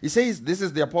 26. He says, this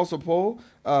is the Apostle Paul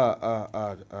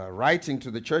writing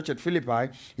to the church at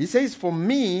Philippi. He says, for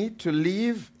me to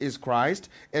live is Christ,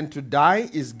 and to die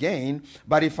is gain.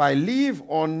 But if I live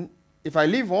on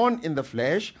in the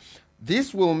flesh,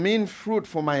 this will mean fruit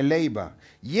for my labor.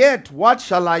 Yet what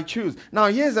shall I choose? Now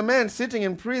here's a man sitting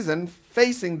in prison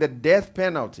facing the death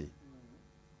penalty.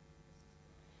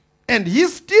 And he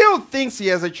still thinks he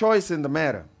has a choice in the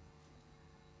matter.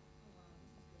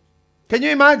 Can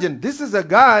you imagine? This is a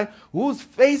guy who's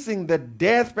facing the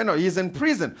death penalty. He's in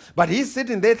prison. But he's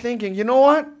sitting there thinking, you know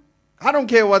what? I don't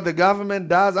care what the government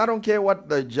does. I don't care what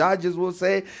the judges will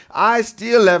say. I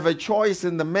still have a choice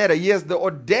in the matter. He has the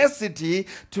audacity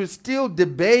to still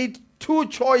debate two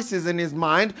choices in his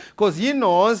mind because he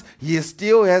knows he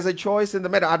still has a choice in the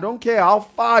matter. I don't care how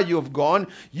far you've gone.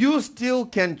 You still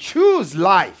can choose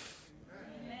life.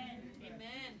 Amen.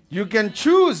 You can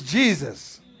choose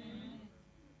Jesus.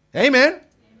 Amen.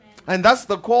 And that's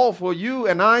the call for you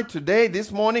and I today,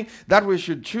 this morning, that we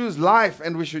should choose life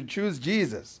and we should choose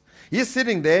Jesus. He's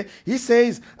sitting there. He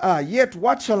says, yet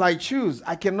what shall I choose?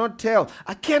 I cannot tell.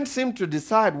 I can't seem to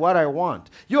decide what I want.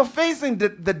 You're facing the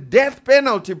death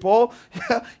penalty, Paul.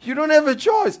 You don't have a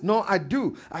choice. No, I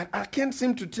do. I can't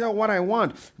seem to tell what I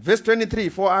want. Verse 23,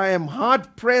 for I am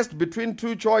hard pressed between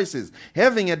two choices,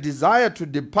 having a desire to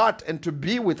depart and to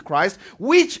be with Christ,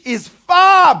 which is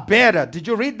far better. Did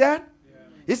you read that? Yeah.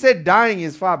 He said dying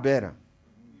is far better.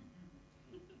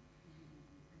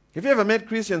 Have you ever met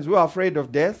Christians who are afraid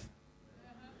of death?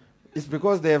 It's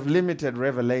because they have limited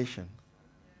revelation.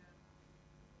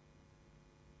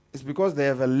 It's because they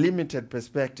have a limited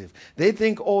perspective. They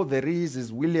think all there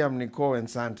is William, Nicole, and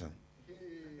Santon.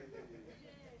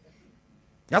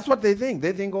 That's what they think.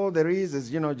 They think all there is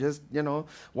just,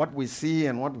 what we see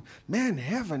and what... Man,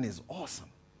 heaven is awesome.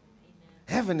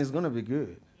 Heaven is going to be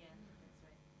good.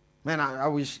 Man, I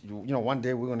wish, one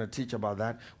day we're going to teach about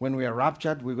that. When we are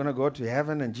raptured, we're going to go to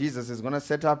heaven and Jesus is going to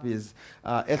set up his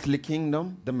earthly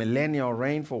kingdom, the millennial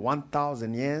reign for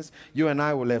 1,000 years. You and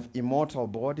I will have immortal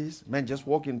bodies. Man, just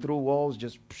walking through walls,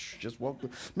 just walk through.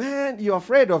 Man, you're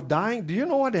afraid of dying? Do you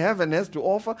know what heaven has to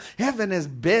offer? Heaven is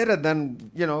better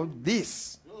than,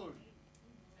 this.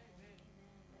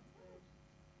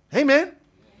 Amen?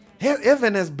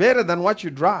 Heaven is better than what you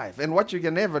drive and what you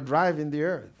can ever drive in the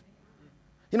earth.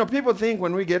 People think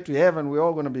when we get to heaven, we're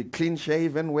all going to be clean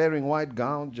shaven, wearing white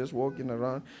gowns, just walking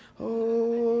around.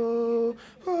 Oh,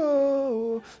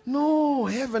 no,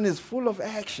 heaven is full of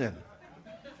action.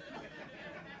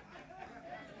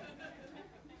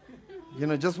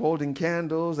 Just holding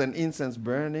candles and incense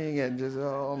burning and just,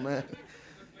 oh man.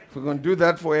 We're going to do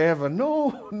that forever.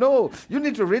 No. You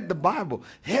need to read the Bible.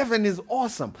 Heaven is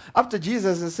awesome. After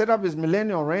Jesus has set up his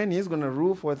millennial reign, he's going to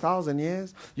rule for 1,000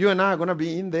 years. You and I are going to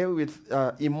be in there with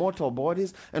immortal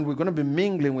bodies, and we're going to be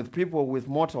mingling with people with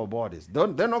mortal bodies. They're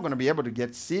not going to be able to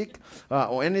get sick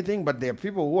or anything, but there are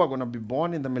people who are going to be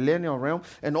born in the millennial realm,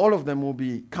 and all of them will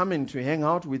be coming to hang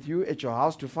out with you at your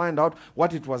house to find out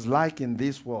what it was like in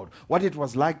this world, what it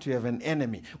was like to have an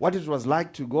enemy, what it was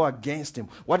like to go against him,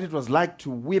 what it was like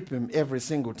to whip him every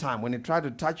single time. When he tried to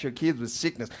touch your kids with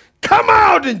sickness, come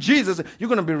out in Jesus. You're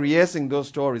going to be rehearsing those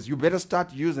stories. You better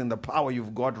start using the power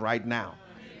you've got right now.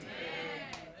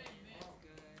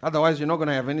 Otherwise, you're not going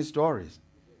to have any stories.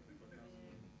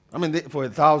 For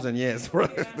 1,000 years.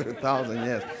 1,000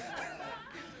 years.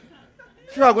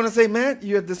 You are going to say, man,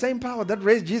 you had the same power that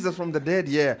raised Jesus from the dead.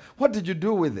 Yeah. What did you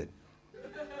do with it?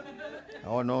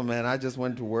 Oh, no, man, I just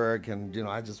went to work and,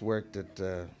 I just worked at...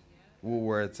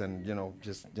 Woolworths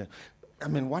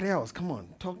and, what else? Come on,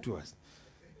 talk to us.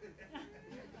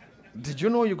 Did you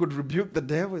know you could rebuke the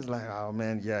devil? It's like, oh,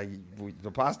 man, yeah, the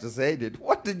pastor said it.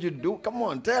 What did you do? Come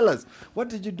on, tell us. What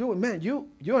did you do? Man, you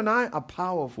and I are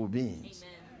powerful beings.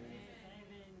 Amen.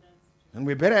 And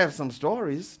we better have some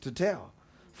stories to tell.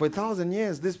 For 1,000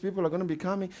 years, these people are going to be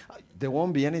coming. There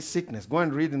won't be any sickness. Go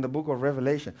and read in the book of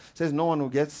Revelation. It says no one will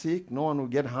get sick, no one will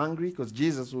get hungry, because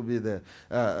Jesus will be the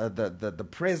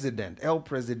president, El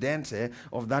Presidente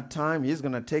of that time. He's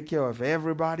going to take care of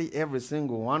everybody, every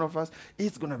single one of us.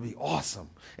 It's going to be awesome.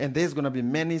 And there's going to be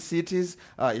many cities.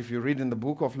 If you read in the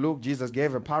book of Luke, Jesus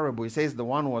gave a parable. He says the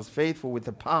one who was faithful with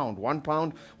a pound, 1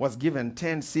 pound was given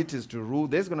 10 cities to rule.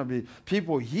 There's going to be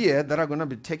people here that are going to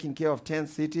be taking care of 10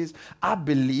 cities. I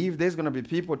believe there's going to be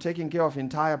people taking care of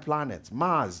entire planets.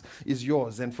 Mars is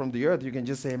yours, and from the earth you can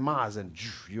just say Mars and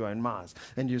you are in Mars,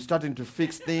 and you're starting to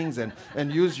fix things and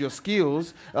use your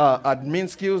skills, admin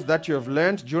skills that you have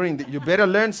learned you better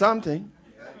learn something.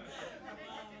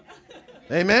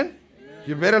 Amen.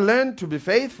 You better learn to be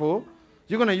faithful.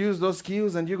 You're going to use those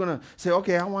skills and you're going to say,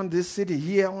 okay, I want this city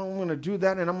here, I'm going to do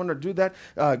that, and I'm going to do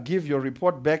that. Give your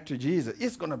report back to Jesus.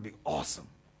 It's going to be awesome.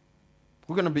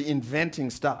 We're going to be inventing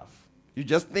stuff. You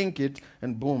just think it,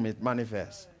 and boom, it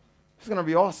manifests. It's going to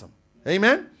be awesome.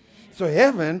 Amen? So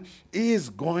heaven is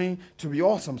going to be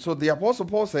awesome. So the Apostle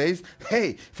Paul says,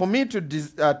 hey, for me to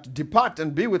depart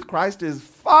and be with Christ is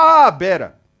far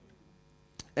better.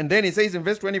 And then he says in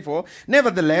verse 24,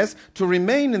 nevertheless, to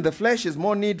remain in the flesh is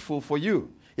more needful for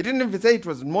you. He didn't even say it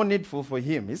was more needful for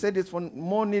him. He said it's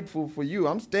more needful for you.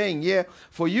 I'm staying here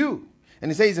for you. And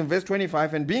he says in verse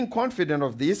 25, and being confident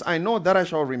of this, I know that I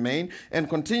shall remain and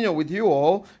continue with you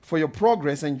all for your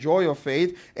progress and joy of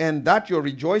faith, and that your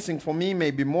rejoicing for me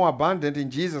may be more abundant in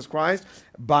Jesus Christ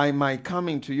by my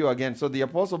coming to you again. So the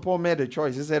Apostle Paul made a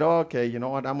choice. He said, okay, you know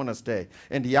what, I'm going to stay.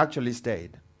 And he actually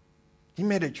stayed. He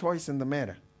made a choice in the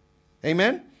matter.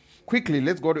 Amen? Quickly,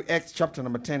 let's go to Acts chapter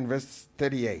number 10, verse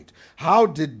 38. How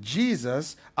did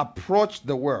Jesus approach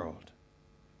the world?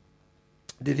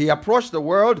 Did he approach the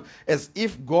world as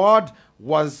if God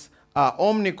was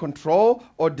omnicontrol,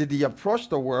 or did he approach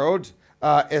the world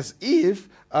as if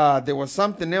there was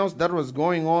something else that was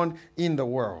going on in the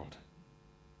world?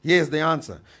 Here's the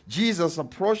answer. Jesus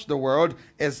approached the world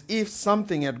as if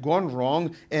something had gone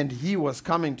wrong and he was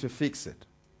coming to fix it.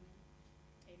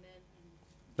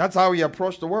 That's how he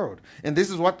approached the world. And this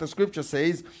is what the scripture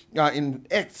says in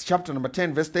Acts chapter number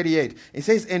 10, verse 38. It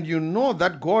says, and you know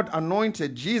that God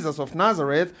anointed Jesus of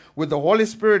Nazareth with the Holy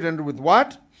Spirit and with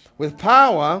what? With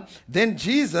power. Then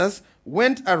Jesus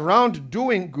went around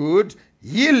doing good,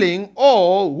 healing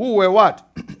all who were what?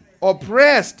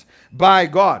 Oppressed by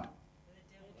God.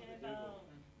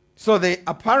 So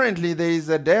apparently there is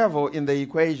a devil in the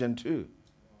equation too.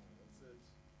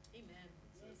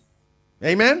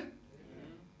 Amen?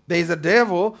 There is a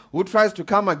devil who tries to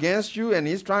come against you, and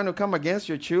he's trying to come against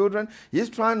your children. He's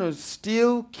trying to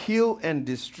steal, kill, and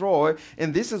destroy.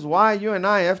 And this is why you and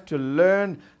I have to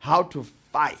learn how to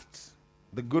fight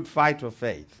the good fight of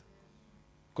faith.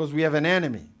 Because we have an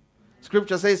enemy.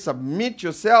 Scripture says, submit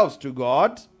yourselves to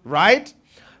God, right?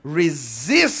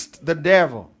 Resist the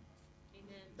devil,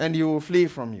 and he will flee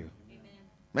from you.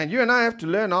 Man, you and I have to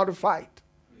learn how to fight.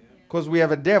 Because we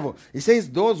have a devil. He says,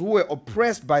 those who were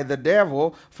oppressed by the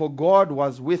devil, for God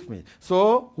was with me.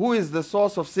 So, who is the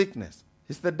source of sickness?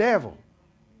 It's the devil.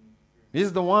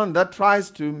 He's the one that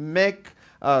tries to make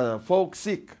folk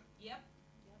sick.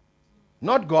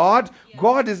 Not God.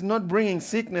 God is not bringing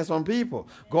sickness on people.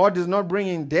 God is not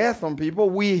bringing death on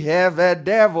people. We have a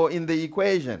devil in the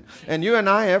equation. And you and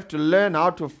I have to learn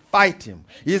how to fight him.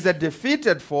 He's a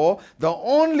defeated foe. The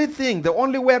only thing, the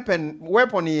only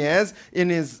weapon he has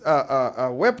in his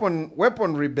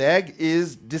weaponry bag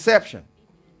is deception.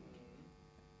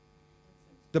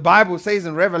 The Bible says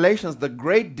in Revelations, the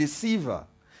great deceiver,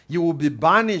 you will be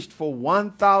banished for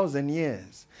 1,000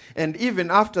 years. And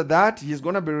even after that, he's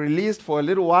going to be released for a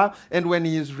little while. And when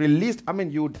he is released, I mean,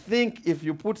 you would think if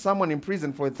you put someone in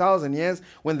prison for 1,000 years,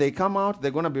 when they come out,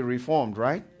 they're going to be reformed,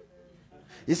 right?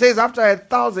 He says after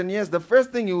 1,000 years, the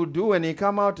first thing he will do when he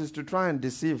come out is to try and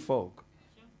deceive folk.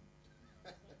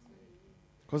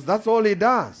 Because that's all he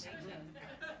does.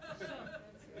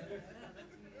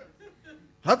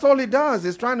 That's all he does,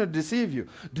 is trying to deceive you.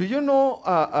 Do you know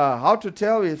how to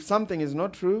tell if something is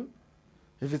not true?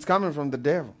 If it's coming from the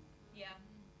devil.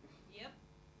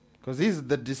 Because he's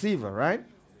the deceiver, right?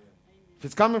 If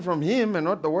it's coming from him and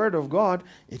not the word of God,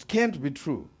 it can't be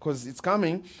true. Because it's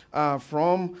coming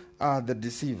from the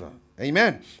deceiver.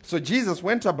 Amen. So Jesus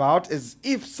went about as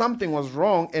if something was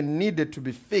wrong and needed to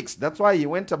be fixed. That's why he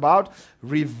went about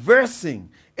reversing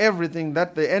everything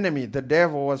that the enemy, the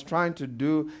devil, was trying to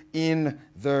do in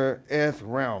the earth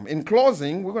realm. In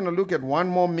closing, we're going to look at one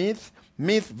more myth.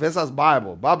 Myth versus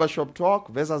Bible. Barbershop talk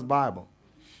versus Bible.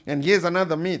 And here's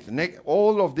another myth.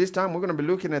 All of this time, we're going to be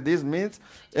looking at these myths,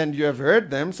 and you have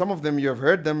heard them. Some of them you have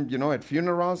heard them, at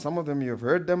funerals. Some of them you have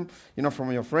heard them,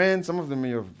 from your friends. Some of them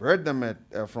you have heard them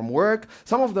from work.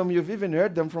 Some of them you've even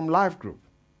heard them from life group.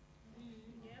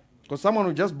 Because someone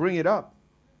will just bring it up.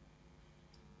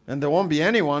 And there won't be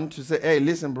anyone to say, hey,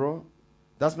 listen, bro,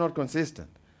 that's not consistent.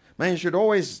 Man, you should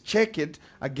always check it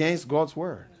against God's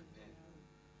word.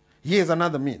 Here's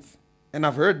another myth. And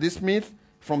I've heard this myth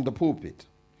from the pulpit.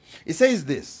 It says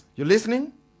this. You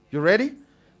listening? You ready?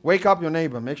 Wake up your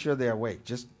neighbor. Make sure they're awake.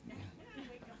 Just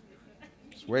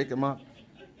wake them up.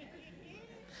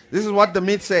 This is what the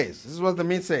myth says.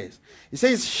 It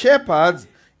says shepherds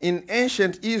in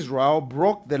ancient Israel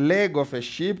broke the leg of a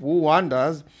sheep who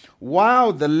wanders.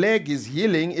 While the leg is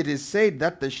healing, it is said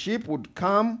that the sheep would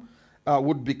become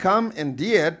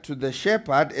endeared to the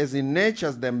shepherd as he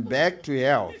nurtures them back to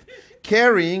health,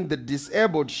 carrying the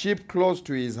disabled sheep close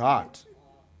to his heart.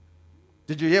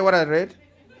 Did you hear what I read?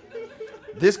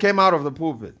 This came out of the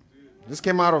pulpit.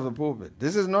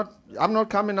 This is not, I'm not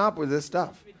coming up with this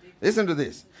stuff. Listen to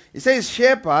this. It says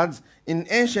shepherds in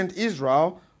ancient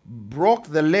Israel broke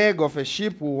the leg of a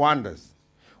sheep who wanders.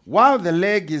 While the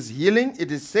leg is healing,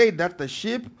 it is said that the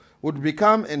sheep would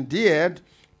become endeared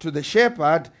to the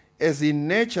shepherd as he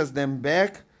nurtures them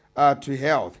back to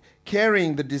health,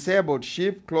 carrying the disabled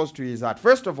sheep close to his heart.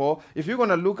 First of all, if you're going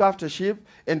to look after sheep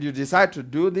and you decide to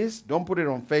do this, don't put it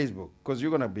on Facebook because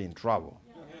you're going to be in trouble.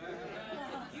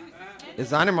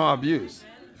 It's animal abuse.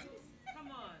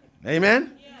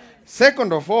 Amen?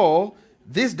 Second of all,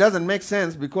 this doesn't make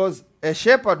sense because a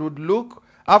shepherd would look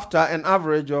after an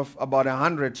average of about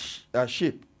 100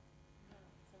 sheep.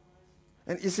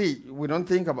 And you see, we don't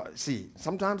think about,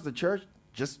 sometimes the church,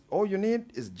 just all you need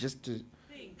is just to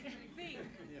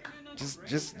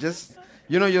just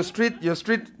your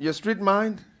street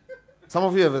mind. Some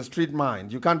of you have a street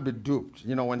mind. You can't be duped.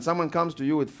 When someone comes to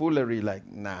you with foolery, like,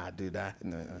 nah, do that.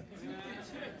 No.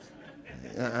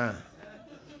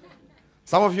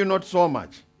 Some of you not so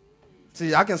much.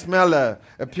 See, I can smell a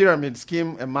pyramid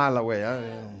scheme a mile away.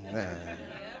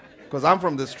 Because I'm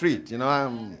from the street,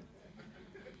 And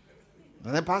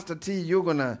then Pastor T, you're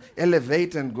gonna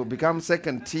elevate and go become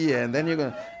second tier, and then you're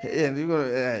gonna.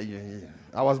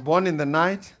 I was born in the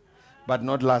night, but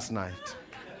not last night.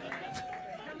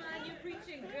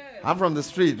 I'm from the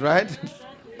street, right?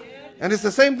 And it's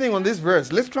the same thing on this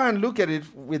verse. Let's try and look at it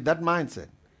with that mindset.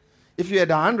 If you had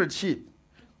 100 sheep,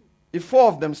 if 4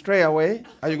 of them stray away,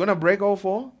 are you gonna break all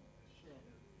 4?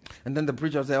 And then the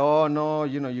preacher will say, "Oh no,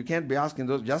 you can't be asking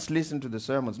those. Just listen to the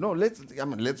sermons." No,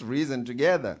 let's reason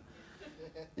together.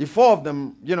 If 4 of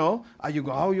them, how are you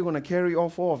going to carry all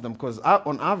 4 of them? Because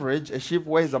on average, a sheep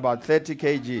weighs about 30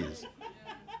 kgs.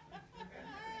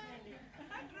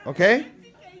 Okay?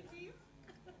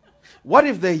 What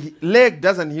if the leg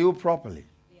doesn't heal properly?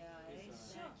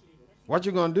 What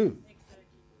you going to do?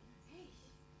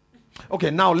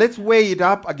 Okay, now let's weigh it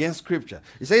up against Scripture.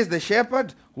 It says the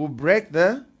shepherd will break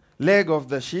the leg of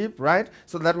the sheep, right?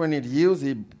 So that when it heals,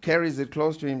 he carries it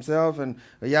close to himself and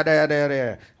yada, yada,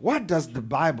 yada. What does the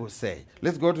Bible say?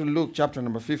 Let's go to Luke chapter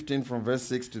number 15 from verse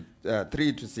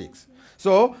 3 to 6.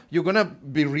 So you're going to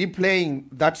be replaying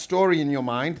that story in your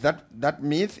mind, that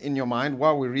myth in your mind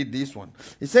while we read this one.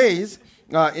 It says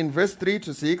in verse 3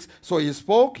 to 6, so he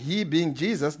spoke, he being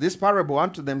Jesus, this parable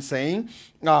unto them, saying,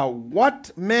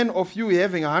 what man of you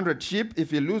having 100 sheep,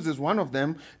 if he loses one of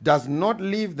them, does not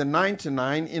leave the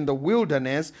 99 in the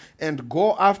wilderness and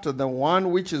go after the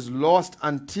one which is lost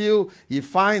until he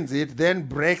finds it, then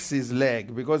breaks his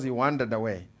leg because he wandered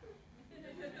away?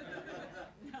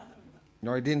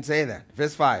 No, he didn't say that.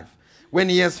 Verse 5. When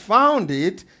he has found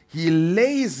it, he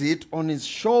lays it on his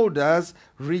shoulders,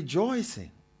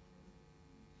 rejoicing.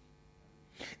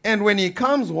 And when he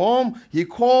comes home, he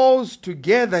calls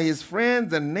together his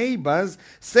friends and neighbors,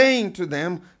 saying to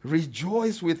them,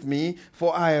 rejoice with me,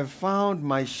 for I have found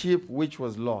my sheep which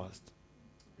was lost.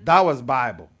 That was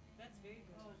Bible. That's very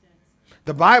good.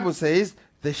 The Bible says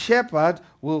the shepherd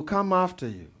will come after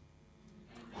you.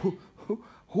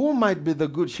 Who might be the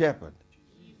good shepherd?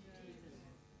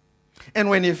 And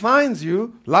when he finds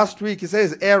you, last week he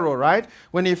says arrow, right?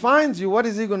 When he finds you, what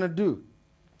is he going to do?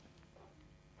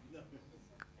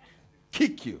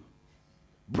 Kick you.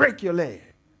 Break your leg.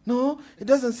 No, it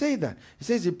doesn't say that. It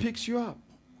says he picks you up.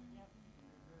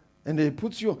 And he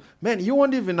puts you, man, he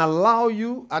won't even allow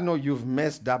you. I know you've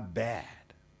messed up bad.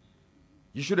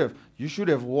 You should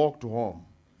have walked home.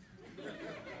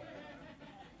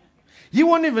 He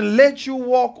won't even let you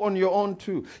walk on your own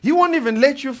too. He won't even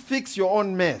let you fix your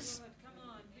own mess.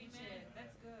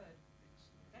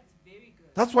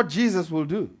 That's what Jesus will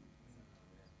do.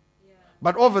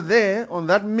 But over there, on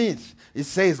that myth, it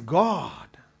says God,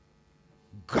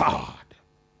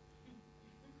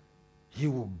 He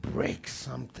will break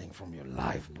something from your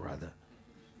life, brother.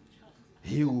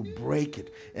 He will break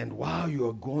it. And while you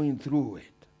are going through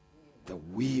it, the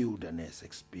wilderness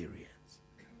experience,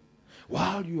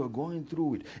 while you are going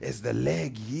through it, as the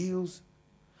leg heals,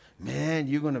 man,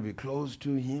 you're going to be close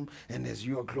to Him. And as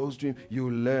you are close to Him,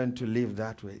 you learn to live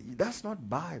that way. That's not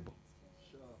Bible.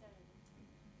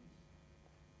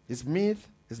 It's myth.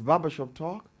 It's barbershop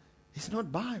talk. It's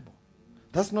not Bible.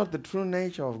 That's not the true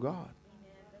nature of God.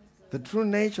 The true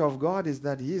nature of God is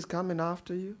that He is coming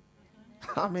after you.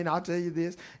 I mean, I'll tell you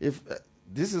this. If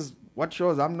this is what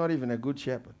shows I'm not even a good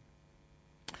shepherd.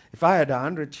 If I had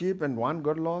 100 sheep and one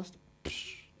got lost,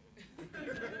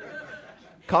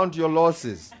 count your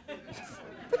losses.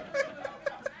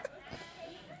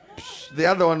 The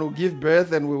other one will give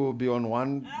birth and we will be on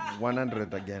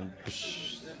 100 again.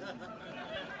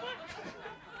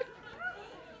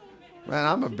 Man,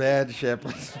 I'm a bad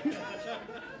shepherd.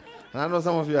 And I know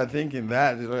some of you are thinking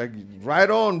that. It's like, right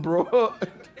on, bro.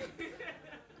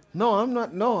 No, I'm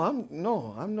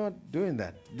not doing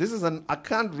that. I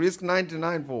can't risk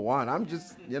 99 for one. I'm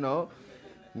just,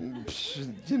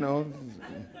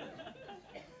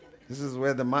 This is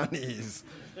where the money is.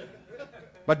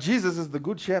 But Jesus is the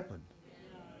good shepherd.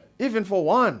 Even for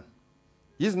one,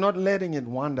 he's not letting it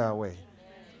wander away.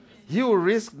 He will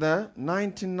risk the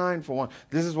 99 for one.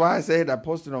 This is why I said, I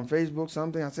posted on Facebook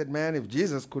something. I said, man, if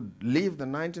Jesus could leave the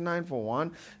 99 for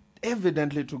one,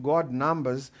 evidently to God,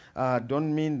 numbers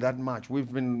don't mean that much.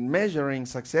 We've been measuring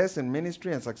success in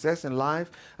ministry and success in life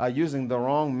using the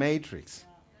wrong matrix.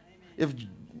 If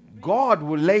God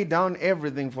will lay down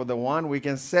everything for the one, we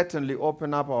can certainly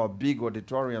open up our big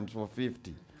auditoriums for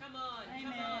 50. Come on.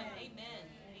 Amen. Amen.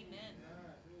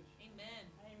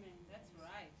 That's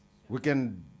right. We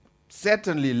can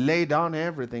certainly lay down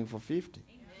everything for 50.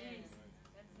 Amen.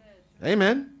 That's it.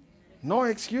 Amen. No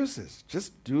excuses.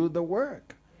 Just do the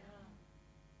work.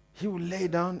 He will lay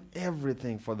down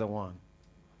everything for the one.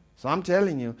 So I'm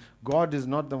telling you, God is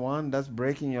not the one that's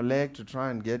breaking your leg to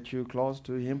try and get you close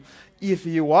to him. If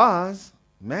he was,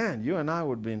 man, you and I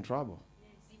would be in trouble.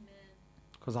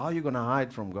 Because how are you going to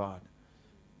hide from God?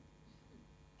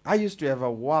 I used to have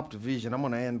a warped vision. I'm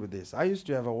going to end with this. I used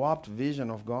to have a warped vision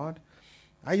of God.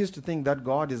 I used to think that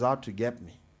God is out to get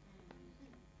me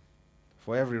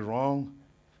for every wrong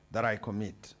that I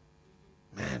commit.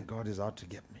 Man, God is out to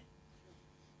get me.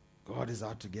 God is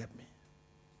out to get me.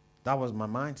 That was my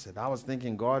mindset. I was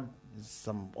thinking God is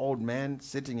some old man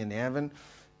sitting in heaven.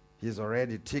 He's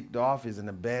already ticked off. He's in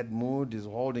a bad mood. He's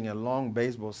holding a long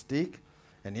baseball stick,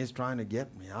 and he's trying to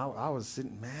get me. I was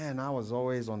sitting, man, I was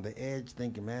always on the edge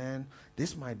thinking, man,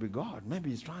 this might be God.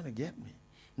 Maybe he's trying to get me.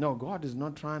 No, God is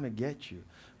not trying to get you.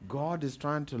 God is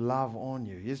trying to love on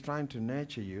you. He's trying to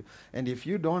nurture you. And if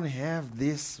you don't have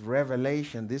this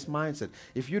revelation, this mindset,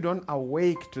 if you don't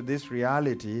awake to this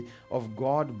reality of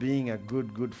God being a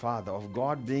good, good father, of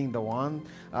God being the one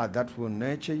that will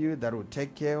nurture you, that will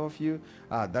take care of you,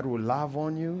 that will love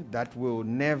on you, that will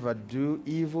never do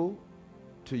evil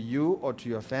to you or to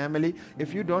your family,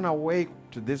 if you don't awake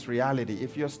to this reality,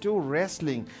 if you're still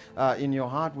wrestling in your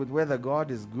heart with whether God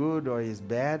is good or is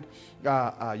bad,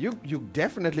 you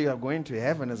definitely are going to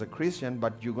heaven as a Christian,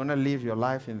 but you're going to live your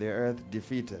life in the earth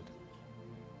defeated.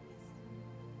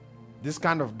 This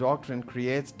kind of doctrine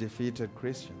creates defeated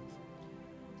Christians.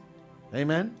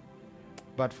 Amen?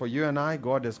 But for you and I,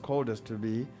 God has called us to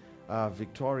be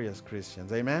victorious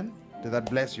Christians. Amen? Did that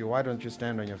bless you? Why don't you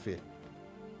stand on your feet?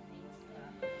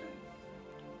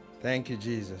 Thank you,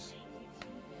 Jesus.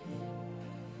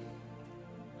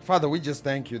 Father, we just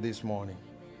thank you this morning.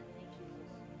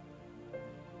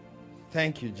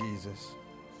 Thank you, Jesus.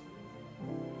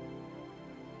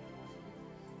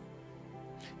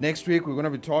 Next week, we're going to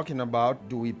be talking about,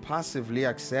 do we passively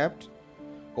accept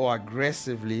or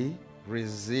aggressively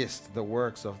resist the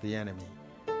works of the enemy?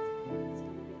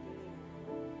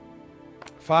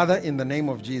 Father, in the name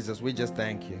of Jesus, we just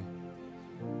thank you.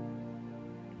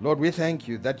 Lord, we thank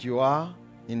you that you are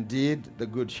indeed the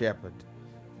good shepherd,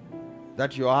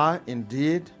 that you are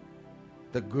indeed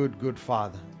the good, good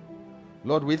father.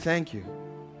 Lord, we thank you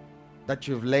that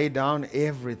you've laid down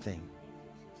everything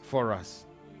for us.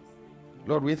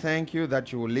 Lord, we thank you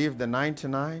that you will leave the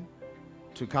 99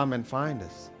 to come and find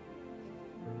us.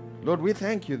 Lord, we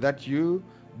thank you that you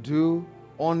do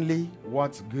only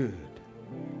what's good.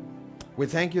 We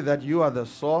thank you that you are the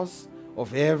source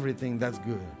of everything that's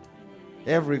good.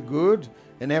 Every good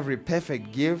and every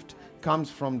perfect gift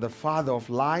comes from the Father of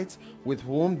lights, with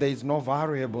whom there is no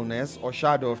variableness or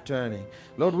shadow of turning.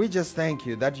 Lord, we just thank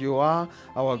you that you are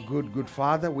our good, good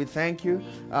Father. We thank you,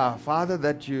 Father,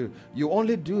 that you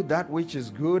only do that which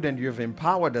is good, and you've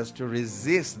empowered us to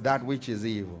resist that which is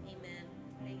evil. Amen.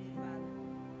 Thank you,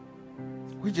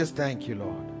 Father. We just thank you,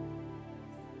 Lord.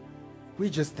 We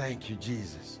just thank you,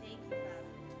 Jesus. Thank you,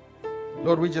 Father.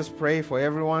 Lord, we just pray for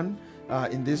everyone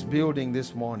in this building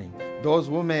this morning. Those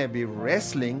who may be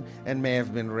wrestling and may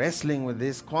have been wrestling with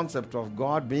this concept of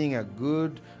God being a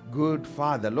good, good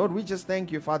Father. Lord, we just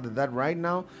thank you, Father, that right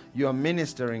now you are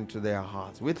ministering to their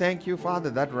hearts. We thank you, Father,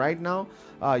 that right now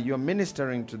you are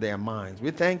ministering to their minds.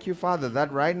 We thank you, Father,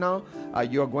 that right now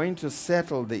you are going to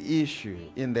settle the issue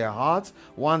in their hearts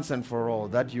once and for all,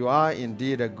 that you are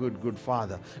indeed a good, good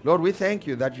Father. Lord, we thank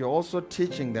you that you're also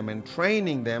teaching them and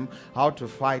training them how to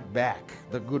fight back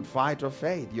the good fight of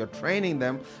faith. You're training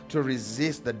them to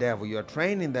resist the devil. You're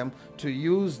training them to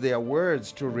use their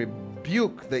words to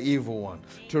rebuke the evil one,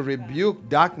 to rebuke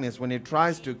darkness when it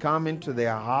tries to come into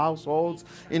their households,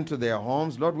 into their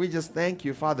homes. Lord, we just thank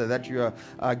you, Father, that you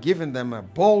are giving them a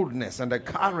boldness and a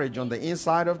courage on the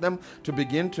inside of them to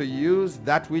begin to use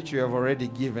that which you have already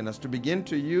given us, to begin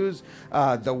to use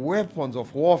the weapons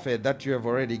of warfare that you have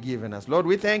already given us. Lord,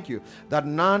 we thank you that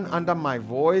none under my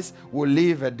voice will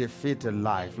live a defeated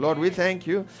life. Lord, we thank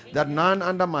you that none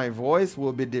under my voice voice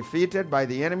will be defeated by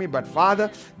the enemy, but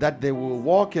Father, that they will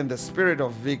walk in the spirit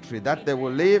of victory, that they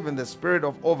will live in the spirit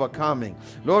of overcoming.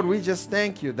 Lord, we just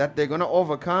thank you that they're going to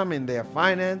overcome in their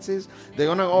finances, they're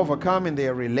going to overcome in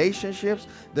their relationships,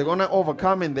 they're going to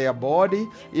overcome in their body.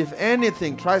 If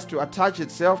anything tries to attach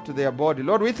itself to their body,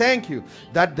 Lord, we thank you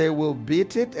that they will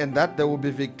beat it and that they will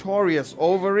be victorious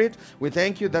over it. We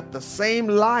thank you that the same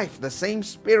life, the same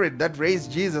spirit that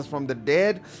raised Jesus from the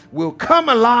dead will come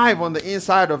alive on the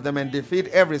inside of them and defeat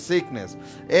every sickness,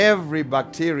 every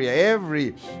bacteria,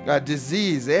 every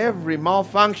disease, every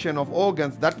malfunction of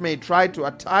organs that may try to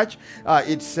attach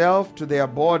itself to their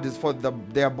bodies. For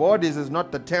their bodies is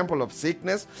not the temple of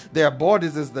sickness, their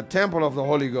bodies is the temple of the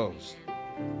Holy Ghost.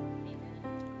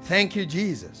 Thank you,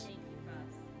 Jesus,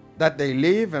 that they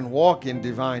live and walk in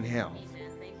divine health.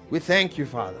 We thank you,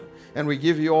 Father, and we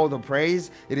give you all the praise.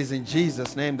 It is in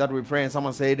Jesus' name that we pray. And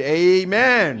someone said,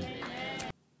 Amen.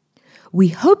 We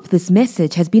hope this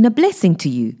message has been a blessing to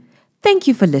you. Thank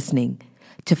you for listening.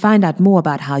 To find out more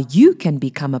about how you can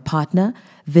become a partner,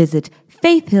 visit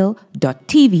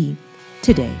faithhill.tv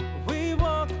today.